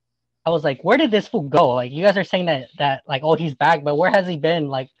 I was like, where did this fool go? Like, you guys are saying that like, oh, he's back, but where has he been?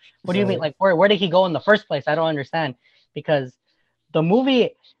 Like, what do you mean? Like, where did he go in the first place? I don't understand, because the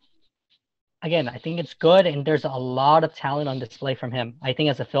movie, again, I think it's good, and there's a lot of talent on display from him. I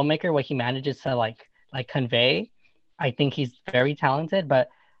think as a filmmaker, what he manages to like convey, I think he's very talented, but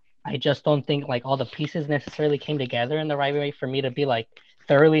I just don't think like all the pieces necessarily came together in the right way for me to be like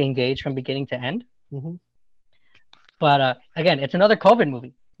thoroughly engaged from beginning to end. Mm-hmm. But again, it's another COVID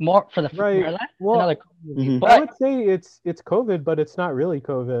movie. More for the another COVID movie. But I would say it's COVID, but it's not really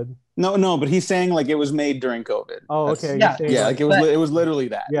COVID. No, but he's saying like it was made during COVID. Oh, okay. Yeah, like it was literally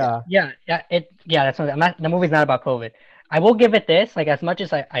that. Yeah. That's not, the movie's not about COVID. I will give it this, like, as much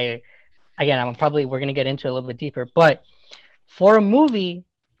as I again, we're gonna get into it a little bit deeper, but for a movie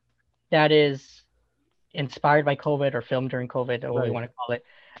that is inspired by COVID or filmed during COVID, or what you want to call it,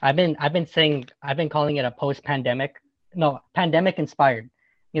 I've been calling it a pandemic inspired.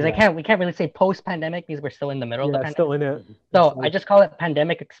 Because we can't really say post-pandemic because we're still in the middle of the pandemic. Still in it. So I just call it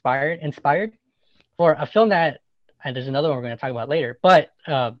pandemic inspired for a film that, and there's another one we're going to talk about later, but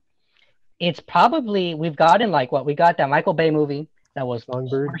it's probably, we got that Michael Bay movie that was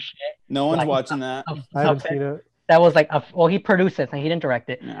Songbird. No one's watching that. I haven't seen it. That was like, he produced it and he didn't direct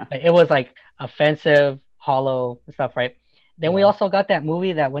it. Yeah. But it was like offensive, hollow stuff, right? Then we also got that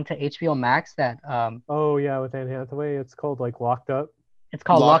movie that went to HBO Max that with Anne Hathaway. It's called like Locked Up. It's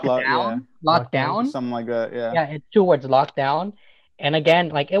called Lockdown. Something like that, yeah. Yeah, it's 2 words, Lockdown. And again,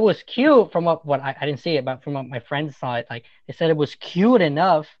 like, it was cute from what I didn't see it, but from what my friends saw it, like, they said it was cute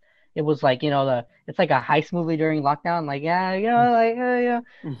enough. It was like, it's like a heist movie during lockdown. Like,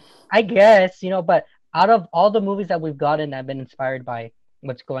 I guess, but out of all the movies that we've gotten that have been inspired by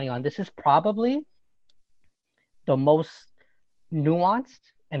what's going on, this is probably the most nuanced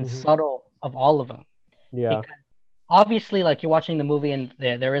and subtle of all of them. Yeah. Because obviously, like, you're watching the movie and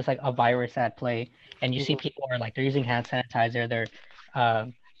there is like a virus at play, and you see people are like, they're using hand sanitizer,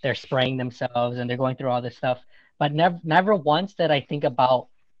 they're spraying themselves, and they're going through all this stuff. But never once did I think about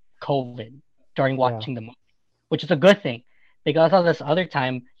COVID during watching the movie, which is a good thing, because all this other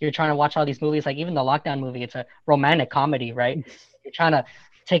time you're trying to watch all these movies, like even the Lockdown movie, it's a romantic comedy, right? You're trying to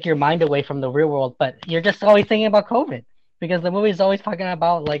take your mind away from the real world, but you're just always thinking about COVID. Because the movie is always talking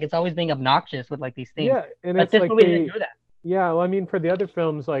about, like, it's always being obnoxious with like these things. Yeah, and but it's this like movie didn't do that. Yeah, well, I mean, for the other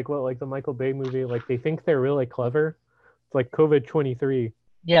films, like the Michael Bay movie, like they think they're really clever. It's like COVID 23.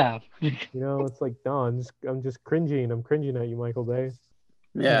 Yeah. It's like, no, I'm just cringing. I'm cringing at you, Michael Bay.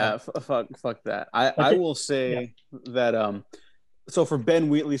 Yeah, fuck that. I will say that so for Ben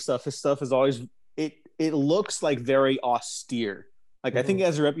Wheatley stuff, his stuff is always it looks like very austere. Like I think he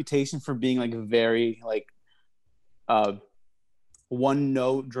has a reputation for being like very like one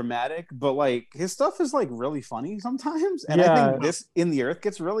note dramatic, but like his stuff is like really funny sometimes, and I think this In the Earth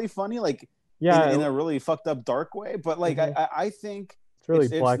gets really funny, like in a really fucked up dark way. But like I think it's really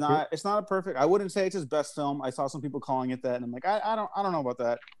it's not a perfect. I wouldn't say it's his best film. I saw some people calling it that, and I'm like, I don't know about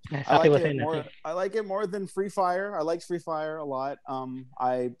that. I like it more than Free Fire. I liked Free Fire a lot.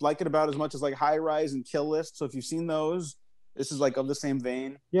 I like it about as much as like High Rise and Kill List. So if you've seen those, this is like of the same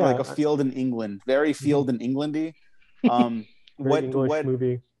vein. Yeah, like a Field in England, very Field in Englandy. English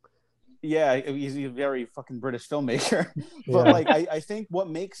movie. Yeah, he's a very fucking British filmmaker. But like I think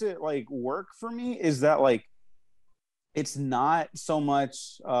what makes it like work for me is that like it's not so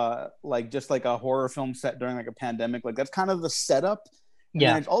much like just like a horror film set during like a pandemic. Like that's kind of the setup. Yeah.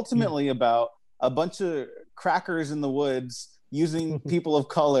 And it's ultimately about a bunch of crackers in the woods using people of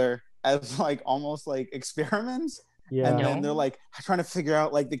color as like almost like experiments. Yeah. And then they're like trying to figure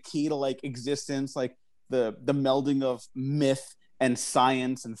out like the key to like existence, like the melding of myth and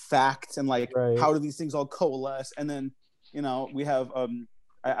science and fact, and like how do these things all coalesce. And then we have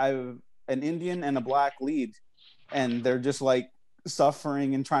I have an Indian and a black lead, and they're just like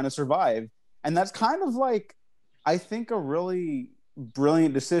suffering and trying to survive. And that's kind of like, I think, a really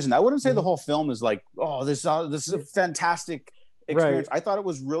brilliant decision. I wouldn't say the whole film is like, oh, this is a fantastic experience. I thought it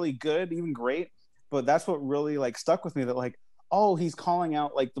was really good, even great. But that's what really like stuck with me, that like, oh, he's calling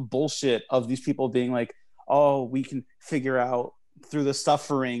out like the bullshit of these people being like, oh, we can figure out through the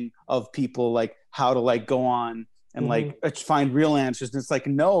suffering of people like how to like go on and like find real answers. And it's like,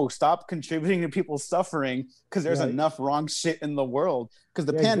 no, stop contributing to people's suffering, because there's enough wrong shit in the world. Because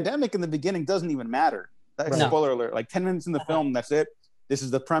the pandemic in the beginning doesn't even matter. No. Spoiler alert, like 10 minutes in the film, that's it. This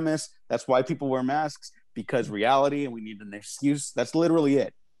is the premise. That's why people wear masks, because reality, and we need an excuse. That's literally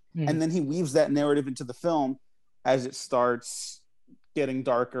it. And then he weaves that narrative into the film as it starts getting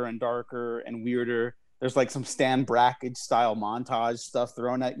darker and darker and weirder. There's like some Stan Brakhage style montage stuff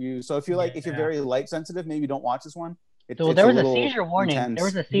thrown at you. So if you're very light sensitive, maybe don't watch this one. So there was a seizure warning. Intense. There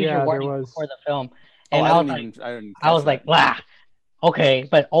was a seizure warning before the film, and I was like, wow, okay,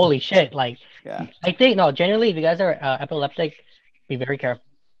 but holy shit, like, I think generally, if you guys are epileptic, be very careful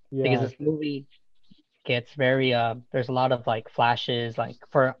because this movie gets very there's a lot of like flashes, like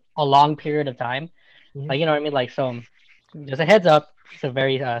for a long period of time, like you know what I mean, like so. Just a heads up, it's a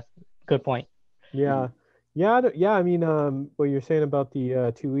very good point. Yeah. I mean, what you're saying about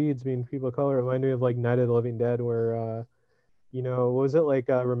the two leads being people of color reminded me of like Night of the Living Dead, where what was it like?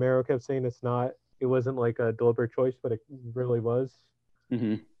 Romero kept saying it wasn't like a deliberate choice, but it really was.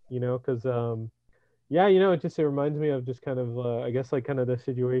 Mm-hmm. Because it reminds me of just kind of I guess like kind of the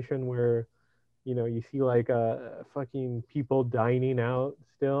situation where you see like fucking people dining out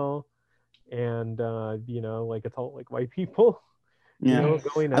still, and like it's all like white people.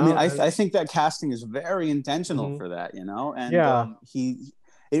 Going out. I mean, I think that casting is very intentional for that, and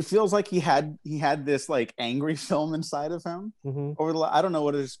it feels like he had this like angry film inside of him over I don't know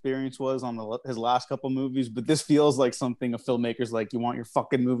what his experience was on his last couple movies, but this feels like something a filmmaker's like, you want your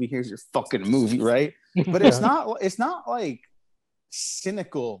fucking movie, here's your fucking movie, right? But it's not like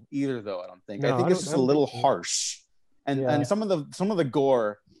cynical either, though. I don't think. I think it's just a little harsh, and some of the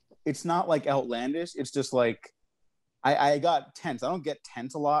gore, it's not like outlandish. It's just like I got tense. I don't get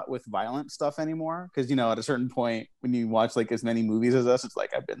tense a lot with violent stuff anymore because at a certain point when you watch like as many movies as us, it's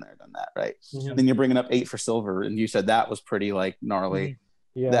like I've been there, done that, right? Then you're bringing up 8 for Silver, and you said that was pretty like gnarly.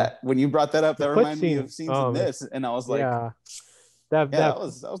 That when you brought that up, that reminded me of scenes in this, and I was like, that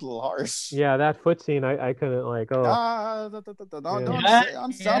was a little harsh. Yeah, that foot scene, I couldn't like. Don't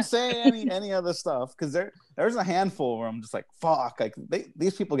say any other stuff, because there's a handful where I'm just like, fuck, like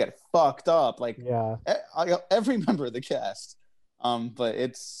these people get fucked up, like every member of the cast. But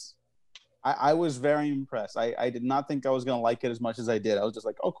I was very impressed. I did not think I was gonna like it as much as I did. I was just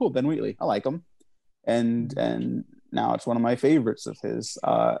like, oh cool, Ben Wheatley, I like him, and now it's one of my favorites of his.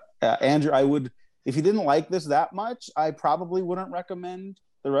 Andrew, if you didn't like this that much, I probably wouldn't recommend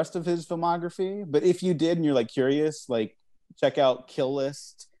the rest of his filmography. But if you did and you're like curious, like check out Kill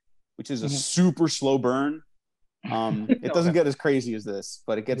List, which is a super slow burn. It doesn't get as crazy as this,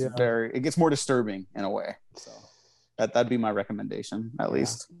 but it gets more disturbing in a way. So that'd be my recommendation, at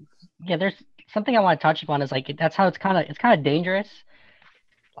least. Yeah, there's something I want to touch upon is like that's how it's kind of dangerous.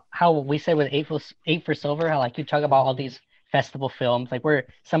 How we say with 8 for Silver, how like you talk about all these festival films, like we're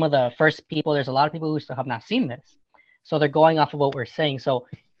some of the first people. There's a lot of people who still have not seen this, so they're going off of what we're saying. So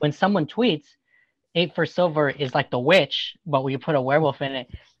when someone tweets 8 for Silver is like The Witch, but we put a werewolf in it,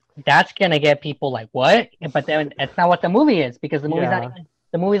 that's gonna get people like, what? But then it's not what the movie is, because the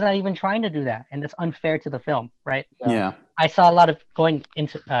movie's not even trying to do that, and it's unfair to the film, right? I saw a lot of going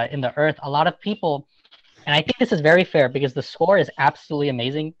into in the Earth, a lot of people, and I think this is very fair because the score is absolutely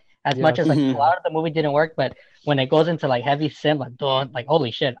amazing. As much as like a lot of the movie didn't work, but when it goes into like heavy synth, like holy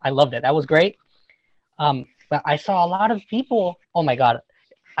shit, I loved it. That was great. But I saw a lot of people. Oh my god,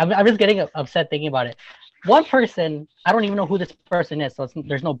 I was getting upset thinking about it. One person, I don't even know who this person is, so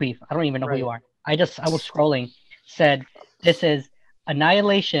there's no beef. I don't even know who you are. I was scrolling, said this is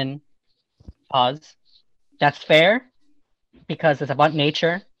Annihilation. Pause. That's fair because it's about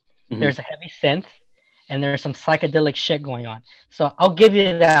nature. There's a heavy synth. And there's some psychedelic shit going on. So I'll give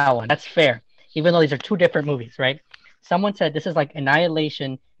you that one. That's fair. Even though these are two different movies, right? Someone said this is like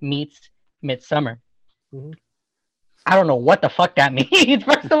Annihilation meets Midsummer. I don't know what the fuck that means.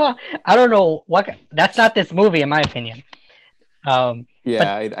 First of all, I don't know what. That's not this movie, in my opinion. I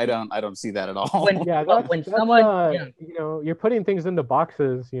don't see that at all. When someone, you're putting things into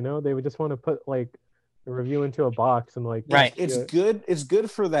boxes. They would just want to put like a review into a box and like. Right. It's good. It's good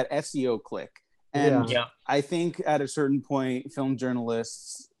for that SEO click. And I think at a certain point, film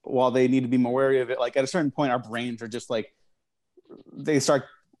journalists, while they need to be more wary of it, like at a certain point, our brains are just like, they start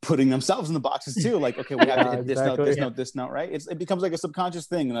putting themselves in the boxes too. Like, okay, we have to hit this note, right? It becomes like a subconscious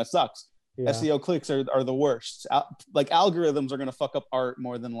thing, and that sucks. SEO clicks are the worst. Like algorithms are going to fuck up art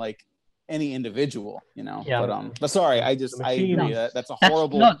more than like any individual, But sorry, I agree that's a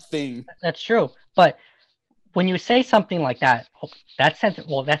horrible thing. That's true, but. When you say something like that, that sentence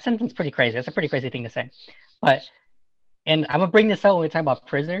is pretty crazy. That's a pretty crazy thing to say. But, and I'm gonna bring this up when we talk about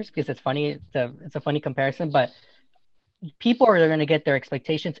prisoners because it's funny. It's a funny comparison. But people are gonna get their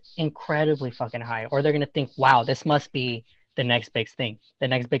expectations incredibly fucking high, or they're gonna think, "Wow, this must be the next big thing."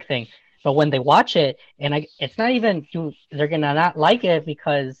 But when they watch it, and it's not even they're gonna not like it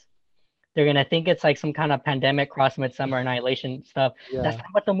because they're gonna think it's like some kind of pandemic cross midsummer annihilation stuff. That's Yeah.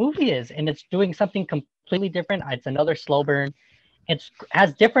 not what the movie is, and it's doing something completely different. It's another slow burn. It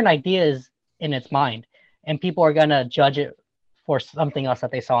has different ideas in its mind, and people are gonna judge it for something else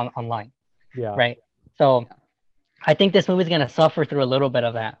that they saw online, Yeah. right? So I think this movie's gonna suffer through a little bit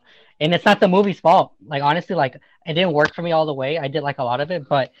of that, and it's not the movie's fault. Like honestly, like it didn't work for me all the way. I did like a lot of it,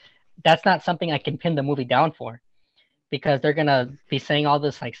 but that's not something I can pin the movie down for because they're gonna be saying all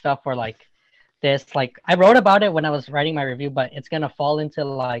this like stuff for like this. Like I wrote about it when I was writing my review, but it's gonna fall into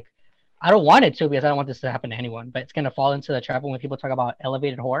like I don't want it to because I don't want this to happen to anyone. But it's gonna fall into the trap when people talk about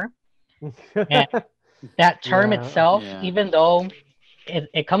elevated horror, and that term itself, even though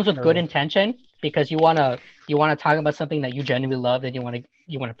it comes with good intention because you wanna talk about something that you genuinely love and you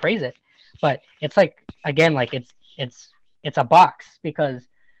wanna praise it, but it's like again like it's a box because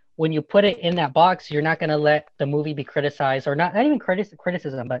when you put it in that box, you're not gonna let the movie be criticized or not even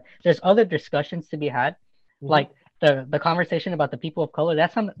criticism, but there's other discussions to be had, like the conversation about the people of color.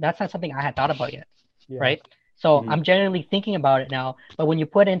 That's not something I had thought about yet, right? So I'm genuinely thinking about it now. But when you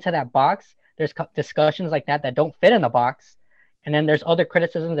put it into that box, there's discussions like that don't fit in the box, and then there's other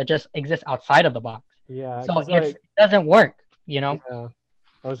criticisms that just exist outside of the box. Yeah. So it doesn't work, you know. Yeah.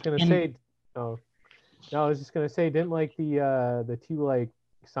 I was gonna say. Oh, no, I was just gonna say, didn't like the two like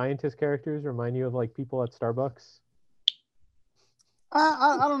scientist characters remind you of like people at Starbucks?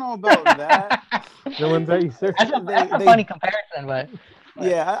 I don't know about that. The ones that you serve. That's a funny comparison, but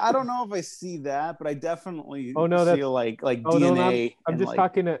yeah, I don't know if I see that, but I definitely feel like oh, DNA. No, I'm just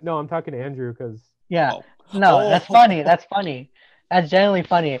talking to I'm talking to Andrew because that's funny. That's funny. That's genuinely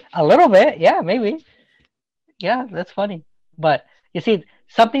funny. A little bit, yeah, maybe. Yeah, that's funny. But you see,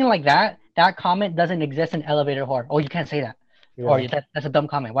 something like that comment doesn't exist in elevated horror. Oh, you can't say that. Yeah. Or that's a dumb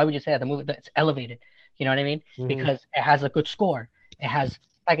comment. Why would you say that? The movie it's elevated. You know what I mean? Because it has a good score. It has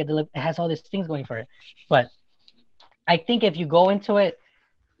it has all these things going for it. But I think if you go into it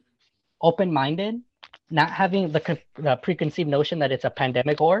open-minded, not having the preconceived notion that it's a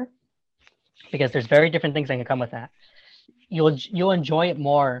pandemic horror, because there's very different things that can come with that. You'll enjoy it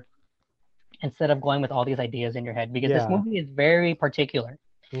more instead of going with all these ideas in your head because this movie is very particular.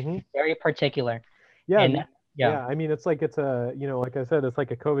 Very particular. Yeah. And, yeah, I mean, it's like it's a like I said, it's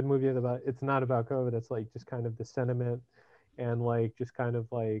like a COVID movie. It's not about COVID. It's like just kind of the sentiment and like just kind of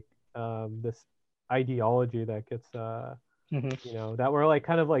like this ideology that gets that we're like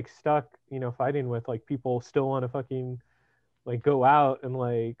kind of like stuck fighting with. Like people still want to fucking like go out and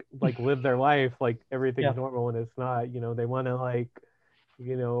like live their life like everything's normal, and it's not. They want to like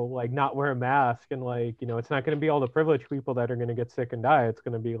not wear a mask, and like it's not going to be all the privileged people that are going to get sick and die. It's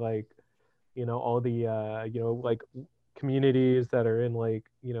going to be like all the like communities that are in like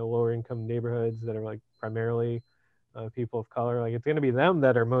lower income neighborhoods that are like primarily people of color. Like it's going to be them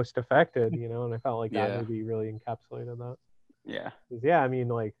that are most affected, and I felt like that movie really encapsulated that. I mean,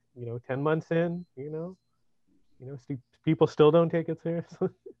 like 10 months in, people still don't take it seriously.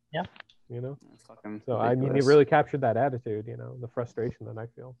 So I mean, it really captured that attitude, the frustration that I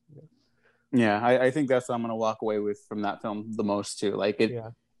feel. I think that's what I'm gonna walk away with from that film the most too. Like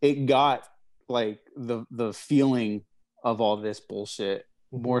it got like the feeling of all this bullshit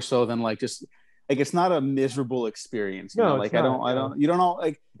more so than like just like it's not a miserable experience. You know? Like you don't know,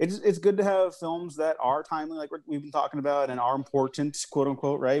 like it's good to have films that are timely, like we've been talking about, and are important, quote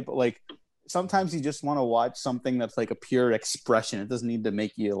unquote, right? But like sometimes you just want to watch something that's like a pure expression. It doesn't need to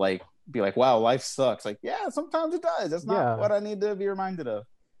make you like be like, wow, life sucks. Like, yeah, sometimes it does. That's not what I need to be reminded of.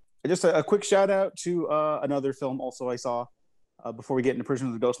 Just a quick shout out to another film also I saw before we get into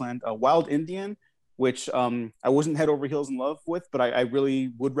Prisoners of the Ghostland, Wild Indian, which I wasn't head over heels in love with, but I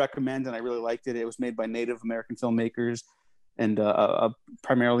really would recommend, and I really liked it. It was made by Native American filmmakers and a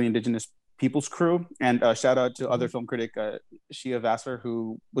primarily indigenous people's crew. And shout out to other film critic Shia Vassar,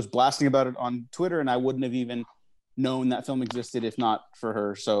 who was blasting about it on Twitter, and I wouldn't have even known that film existed if not for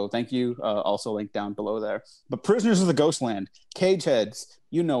her. So thank you. Also linked down below there. But Prisoners of the Ghostland, cage heads,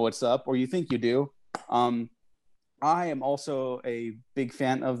 you know what's up, or you think you do. I am also a big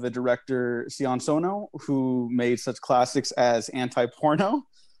fan of the director Sion Sono, who made such classics as Anti-Porno.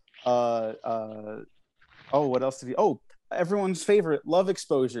 What else did he? Everyone's favorite, Love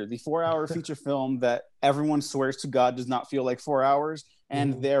Exposure, the 4-hour feature film that everyone swears to God does not feel like 4 hours,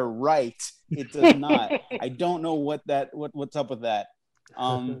 and they're right. It does not. I don't know what's up with that.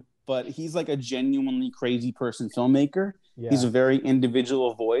 But he's like a genuinely crazy person filmmaker. Yeah. He's a very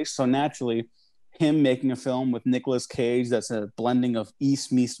individual voice, so naturally, him making a film with Nicolas Cage that's a blending of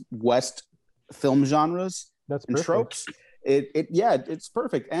East meets West film genres and tropes it's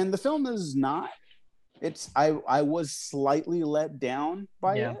perfect. And the film is not. I was slightly let down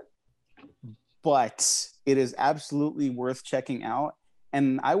by it, but it is absolutely worth checking out.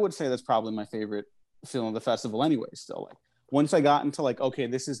 And I would say that's probably my favorite film of the festival anyway. Still, like once I got into like, okay,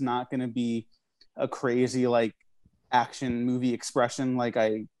 this is not going to be a crazy like action movie expression. Like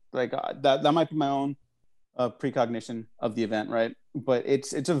that might be my own precognition of the event, right? But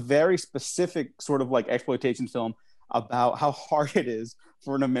it's a very specific sort of like exploitation film about how hard it is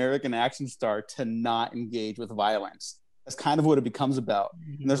for an American action star to not engage with violence. That's kind of what it becomes about.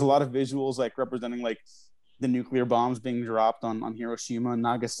 And there's a lot of visuals like representing like the nuclear bombs being dropped on Hiroshima and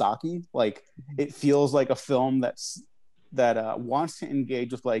Nagasaki. Like it feels like a film that wants to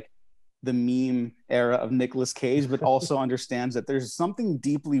engage with like the meme era of Nicolas Cage, but also understands that there's something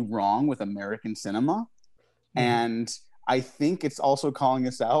deeply wrong with American cinema. And I think it's also calling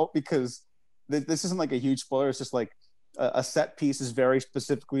us out because this isn't like a huge spoiler. It's just like a set piece is very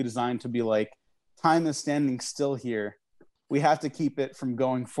specifically designed to be like, time is standing still here. We have to keep it from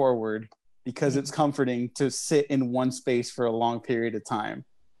going forward because it's comforting to sit in one space for a long period of time.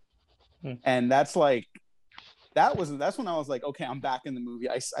 And that's like, that's when I was like, okay, I'm back in the movie.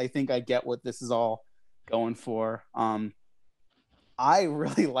 I think I get what this is all going for. I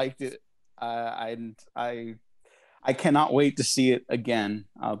really liked it. I cannot wait to see it again.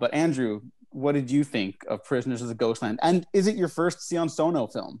 But Andrew, what did you think of Prisoners of the Ghostland? And is it your first Sion Sono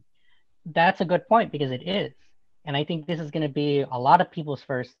film? That's a good point because it is. And I think this is going to be a lot of people's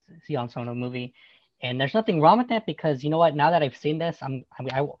first Sion Sono movie. And there's nothing wrong with that because you know what? Now that I've seen this,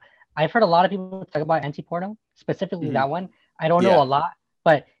 I've heard a lot of people talk about Anti-Porno, specifically that one. I don't know a lot,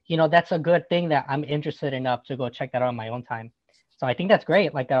 but you know, that's a good thing that I'm interested enough to go check that out on my own time. So I think that's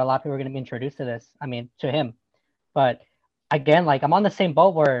great. Like that a lot of people are going to be introduced to this. I mean, to him. But again, like I'm on the same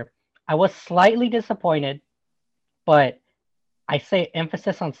boat where I was slightly disappointed, but I say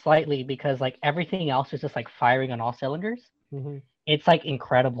emphasis on slightly because like everything else is just like firing on all cylinders. It's like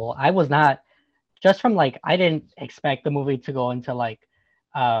incredible. I was not just from like, I didn't expect the movie to go into like,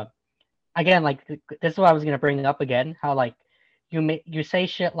 again, like this is what I was going to bring up again, how like you say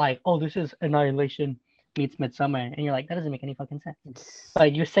shit like, oh, this is Annihilation meets Midsummer. And you're like, that doesn't make any fucking sense.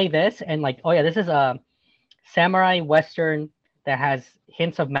 But you say this and like, oh yeah, this is a samurai Western that has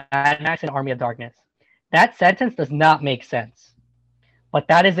hints of Mad Max and Army of Darkness. That sentence does not make sense. But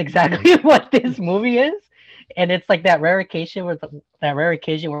that is exactly what this movie is. And it's like that rare occasion where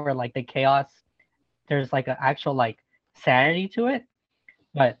like the chaos, there's like an actual like sanity to it.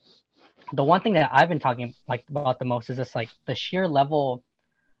 But the one thing that I've been talking like about the most is just like the sheer level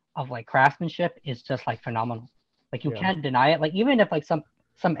of like craftsmanship is just like phenomenal. Like you can't deny it. Like even if like some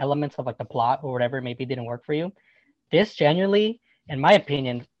elements of like the plot or whatever maybe didn't work for you, this genuinely, in my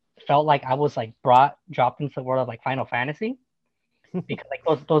opinion, felt like I was like dropped into the world of like Final Fantasy. Because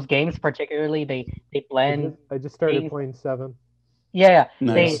like those games particularly they blend. I just started playing 7. Yeah,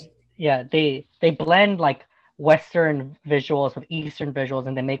 nice. they blend like Western visuals with Eastern visuals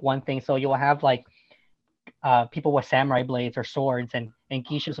and they make one thing. So you'll have like people with samurai blades or swords and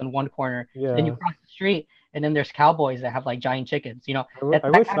geishas in one corner. Yeah. Then you cross the street and then there's cowboys that have like giant chickens. You know, I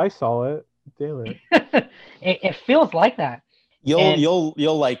wish I saw it. Damn it. It feels like that.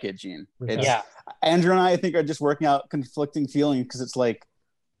 You'll like it, Gene. Andrew and I think are just working out conflicting feelings because it's like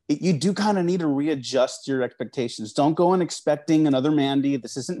you do kind of need to readjust your expectations. Don't go in expecting another Mandy.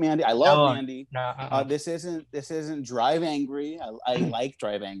 This isn't Mandy. I love Mandy. This isn't Drive Angry. I like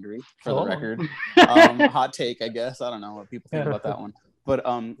Drive Angry for the record. Hot take, I guess. I don't know what people think about that one. But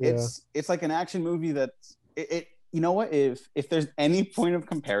it's like an action movie that it you know what, if there's any point of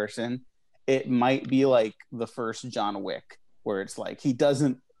comparison, it might be like the first John Wick, where it's like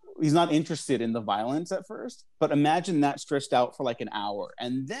he's not interested in the violence at first, but imagine that stretched out for like an hour.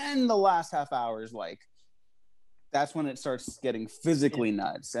 And then the last half hour is like, that's when it starts getting physically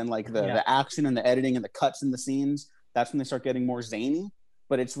nuts. And like the action and the editing and the cuts in the scenes, that's when they start getting more zany.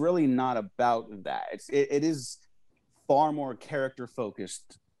 But it's really not about that. It is far more character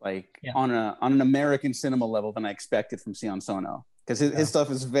focused, like on an American cinema level than I expected from Sion Sono. Because his stuff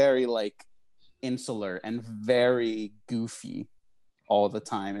is very like insular and very goofy all the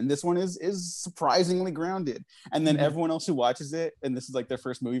time, and this one is surprisingly grounded. And then everyone else who watches it, and this is like their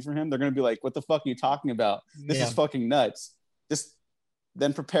first movie for him, they're gonna be like, what the fuck are you talking about? This is fucking nuts. Just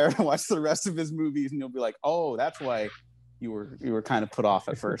then prepare to watch the rest of his movies and you'll be like, oh, that's why you were kind of put off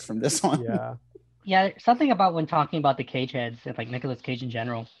at first from this one. Something about when talking about the Cage heads and like Nicolas Cage in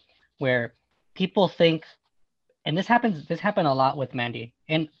general, where people think, and this happened a lot with Mandy,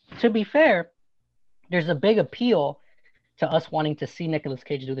 and to be fair, there's a big appeal to us wanting to see Nicolas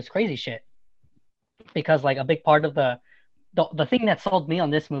Cage do this crazy shit, because like a big part of the the thing that sold me on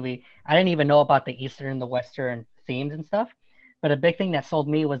this movie, I didn't even know about the Eastern and the Western themes and stuff. But a big thing that sold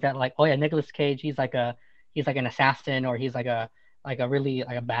me was that like, oh yeah, Nicolas Cage, he's like an assassin, or he's like a really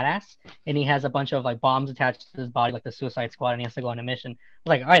like a badass, and he has a bunch of like bombs attached to his body, like the Suicide Squad, and he has to go on a mission. I was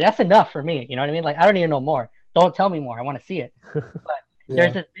like, all right, that's enough for me. You know what I mean? Like, I don't need to know more. Don't tell me more. I want to see it. But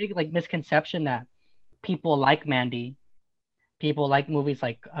there's this big like misconception that people like Mandy, people like movies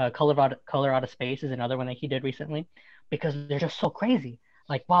like Color Out of Space is another one that he did recently, because they're just so crazy.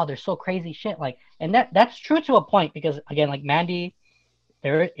 Like, wow, they're so crazy shit. Like, and that's true to a point, because again, like Mandy,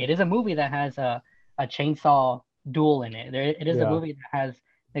 it is a movie that has a chainsaw duel in it. It is a Yeah. movie that has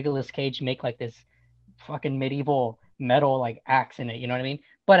Nicolas Cage make like this fucking medieval metal like axe in it. You know what I mean?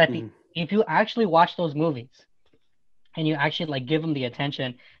 But if you actually watch those movies and you actually like give them the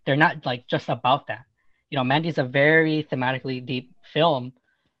attention, they're not like just about that. You know, Mandy's a very thematically deep film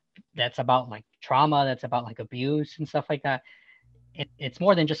that's about like trauma, that's about like abuse and stuff like that. It's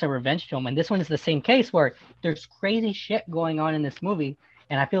more than just a revenge film. And this one is the same case where there's crazy shit going on in this movie.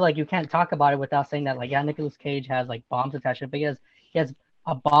 And I feel like you can't talk about it without saying that, like, yeah, Nicolas Cage has like bombs attached to it, but he has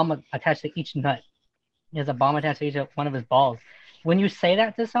a bomb attached to each nut. He has a bomb attached to each one of his balls. When you say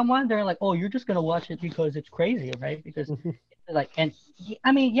that to someone, they're like, "Oh, you're just gonna watch it because it's crazy, right?" Because like, and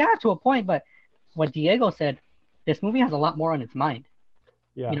I mean, yeah, to a point, but what Diego said, this movie has a lot more on its mind.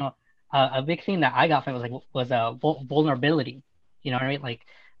 Yeah. You know, a big thing that I got from it was vulnerability. You know what I mean? Like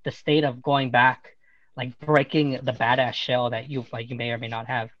the state of going back, like breaking the badass shell that you may or may not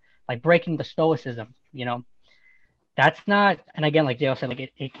have, like breaking the stoicism. You know, that's not. And again, like Diego said,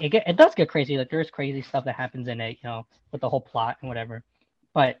 like it does get crazy. Like there's crazy stuff that happens in it. You know, with the whole plot and whatever.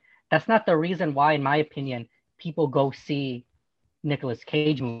 But that's not the reason why, in my opinion, people go see Nicolas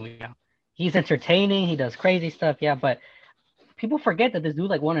Cage movie now. He's entertaining. He does crazy stuff. Yeah, but people forget that this dude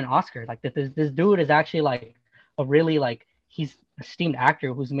like won an Oscar. Like that this dude is actually like a really like he's esteemed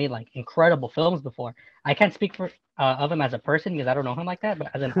actor who's made like incredible films before. I can't speak for of him as a person because I don't know him like that, but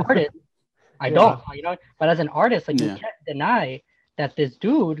as an artist, I don't. You know, but as an artist, like you can't deny that this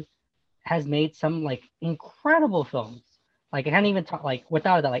dude has made some like incredible films. Like I can't even talk like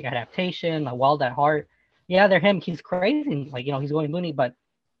without that like adaptation, like Wild at Heart. Yeah, they're him. He's crazy. Like you know, he's going loony, but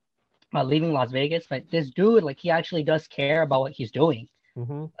leaving Las Vegas. But this dude, like, he actually does care about what he's doing.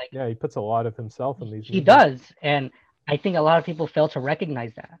 Like, yeah, he puts a lot of himself in these. He does, and I think a lot of people fail to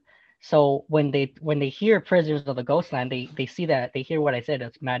recognize that. So when they hear Prisoners of the Ghostland, they see that, they hear what I said.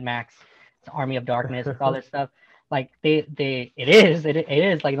 It's Mad Max, it's Army of Darkness, it's all this stuff. Like it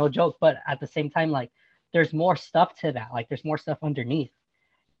is like no joke. But at the same time, like there's more stuff to that. Like there's more stuff underneath,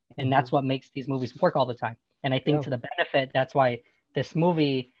 and that's what makes these movies work all the time. And I think to the benefit, that's why this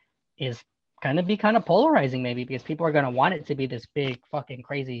movie is going to be kind of polarizing, maybe, because people are going to want it to be this big fucking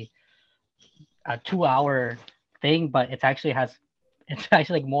crazy 2 hour thing, but it's actually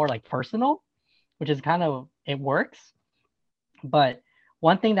like more like personal, which is kind of, it works. But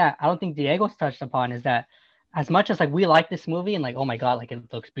one thing that I don't think Diego's touched upon is that as much as like we like this movie and like, oh my god, like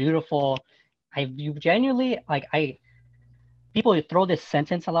it looks beautiful, you genuinely like people throw this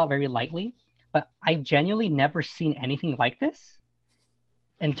sentence a lot very lightly, but I've genuinely never seen anything like this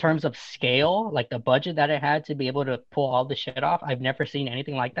in terms of scale, like the budget that it had to be able to pull all the shit off. I've never seen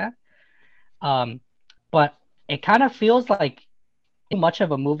anything like that. But it kind of feels like too much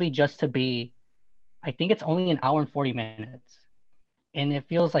of a movie just to be, I think it's only an hour and 40 minutes. And it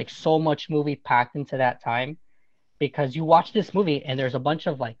feels like so much movie packed into that time, because you watch this movie and there's a bunch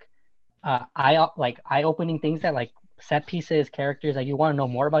of like eye-opening things, that like set pieces, characters that you want to know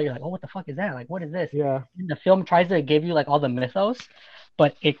more about. You're like, oh, what the fuck is that? Like, what is this? Yeah. And the film tries to give you like all the mythos,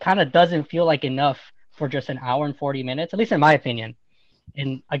 but it kind of doesn't feel like enough for just an hour and 40 minutes, at least in my opinion.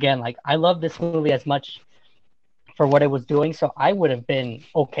 And again, like I love this movie as much for what it was doing. So I would have been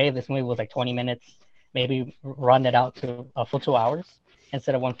okay if this movie was like 20 minutes, maybe run it out to a full 2 hours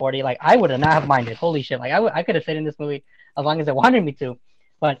instead of 140. Like I would have not have minded. Holy shit. Like I could have stayed in this movie as long as it wanted me to.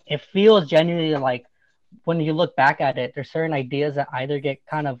 But it feels genuinely like when you look back at it, there's certain ideas that either get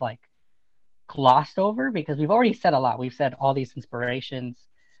kind of like glossed over, because we've already said a lot. We've said all these inspirations,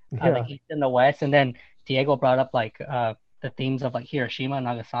 the East and the West, and then Diego brought up like the themes of like Hiroshima and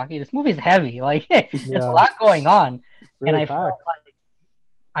Nagasaki. This movie's heavy. Like there's a lot going on, really, and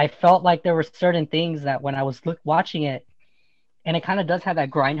I felt like there were certain things that when I was watching it, and it kind of does have that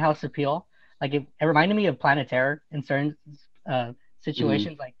grindhouse appeal. Like it reminded me of Planet Terror in certain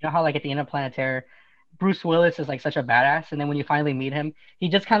situations. Like you know how like at the end of Planet Terror, Bruce Willis is like such a badass, and then when you finally meet him, he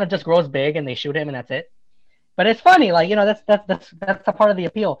just kind of just grows big and they shoot him and that's it. But it's funny, like you know, that's a part of the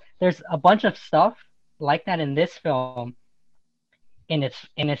appeal. There's a bunch of stuff like that in this film, and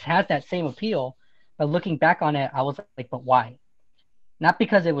it has that same appeal. But looking back on it, I was like, but why? Not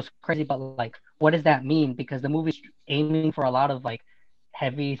because it was crazy, but like, what does that mean? Because the movie's aiming for a lot of like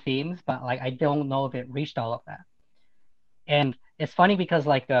heavy themes, but like I don't know if it reached all of that. And it's funny because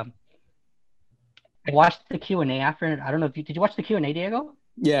like I watched the Q&A after it. I don't know if you did you watch the Q&A, Diego?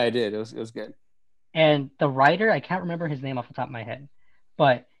 Yeah, I did. It was good. And the writer, I can't remember his name off the top of my head,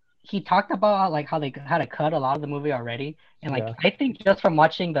 but he talked about like how they had to cut a lot of the movie already. And like Yeah. I think just from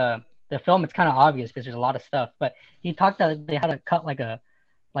watching the film, it's kind of obvious because there's a lot of stuff. But he talked that they had to cut like a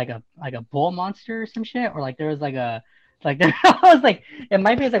bull monster or some shit, or like there was like a like there, I was like it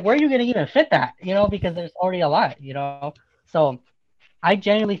might be it's like where are you gonna even fit that, because there's already a lot. So I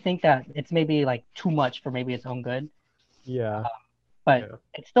genuinely think that it's maybe like too much for maybe its own good, Yeah. but Yeah.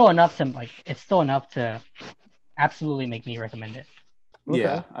 it's still enough to absolutely make me recommend it. Okay.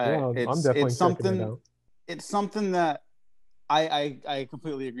 Yeah, I'm it's definitely checking it something. out. It's something that I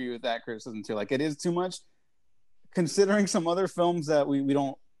completely agree with that criticism too. Like it is too much, considering some other films that we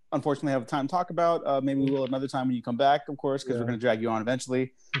don't unfortunately have time to talk about. Maybe we will another time when you come back, of course, because we're going to drag you on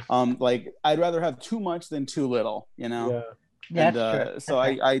eventually. Like I'd rather have too much than too little, Yeah. Yeah, that's true. So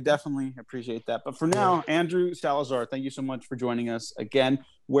I definitely appreciate that. But for now, Andrew Salazar, thank you so much for joining us again.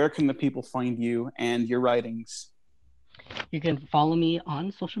 Where can the people find you and your writings? You can follow me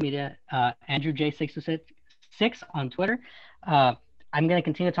on social media, Andrew J606 on Twitter. Uh, I'm gonna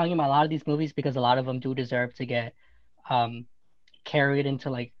continue talking about a lot of these movies because a lot of them do deserve to get um, carried into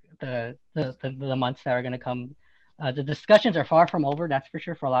like the months that are gonna come. The discussions are far from over, that's for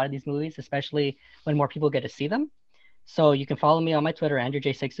sure, for a lot of these movies, especially when more people get to see them. So you can follow me on my Twitter, Andrew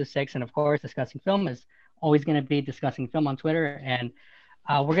J606, and of course, discussing film is always gonna be discussing film on Twitter, and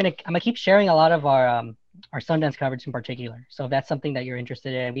I'm gonna keep sharing a lot of our Sundance coverage in particular. So if that's something that you're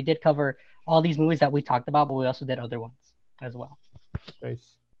interested in, we did cover all these movies that we talked about, but we also did other ones as well.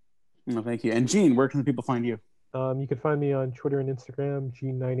 Nice. No, thank you. And Gene, where can the people find you? You can find me on Twitter and Instagram,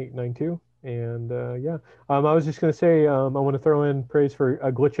 G9892. And I was just going to say, I want to throw in praise for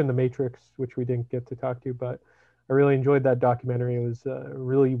A Glitch in the Matrix, which we didn't get to talk to, but I really enjoyed that documentary. It was a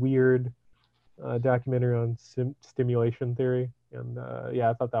really weird documentary on stimulation theory. And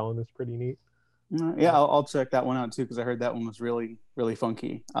I thought that one was pretty neat. Yeah, I'll check that one out too, because I heard that one was really, really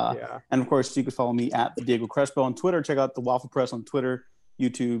funky. And of course, you can follow me at Diego Crespo on Twitter. Check out the Waffle Press on Twitter,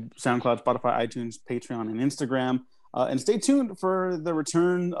 YouTube, SoundCloud, Spotify, iTunes, Patreon, and Instagram. And stay tuned for the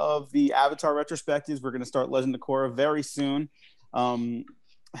return of the Avatar retrospectives. We're going to start Legend of Korra very soon.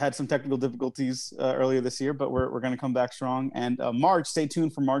 Had some technical difficulties earlier this year, but we're going to come back strong. And March, stay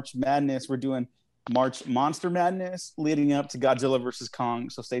tuned for March Madness. We're doing March Monster Madness leading up to Godzilla versus Kong.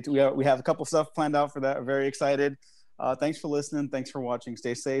 So stay tuned. We have a couple stuff planned out for that. We're very excited. Thanks for listening. Thanks for watching.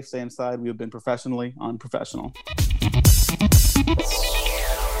 Stay safe. Stay inside. We have been professionally unprofessional.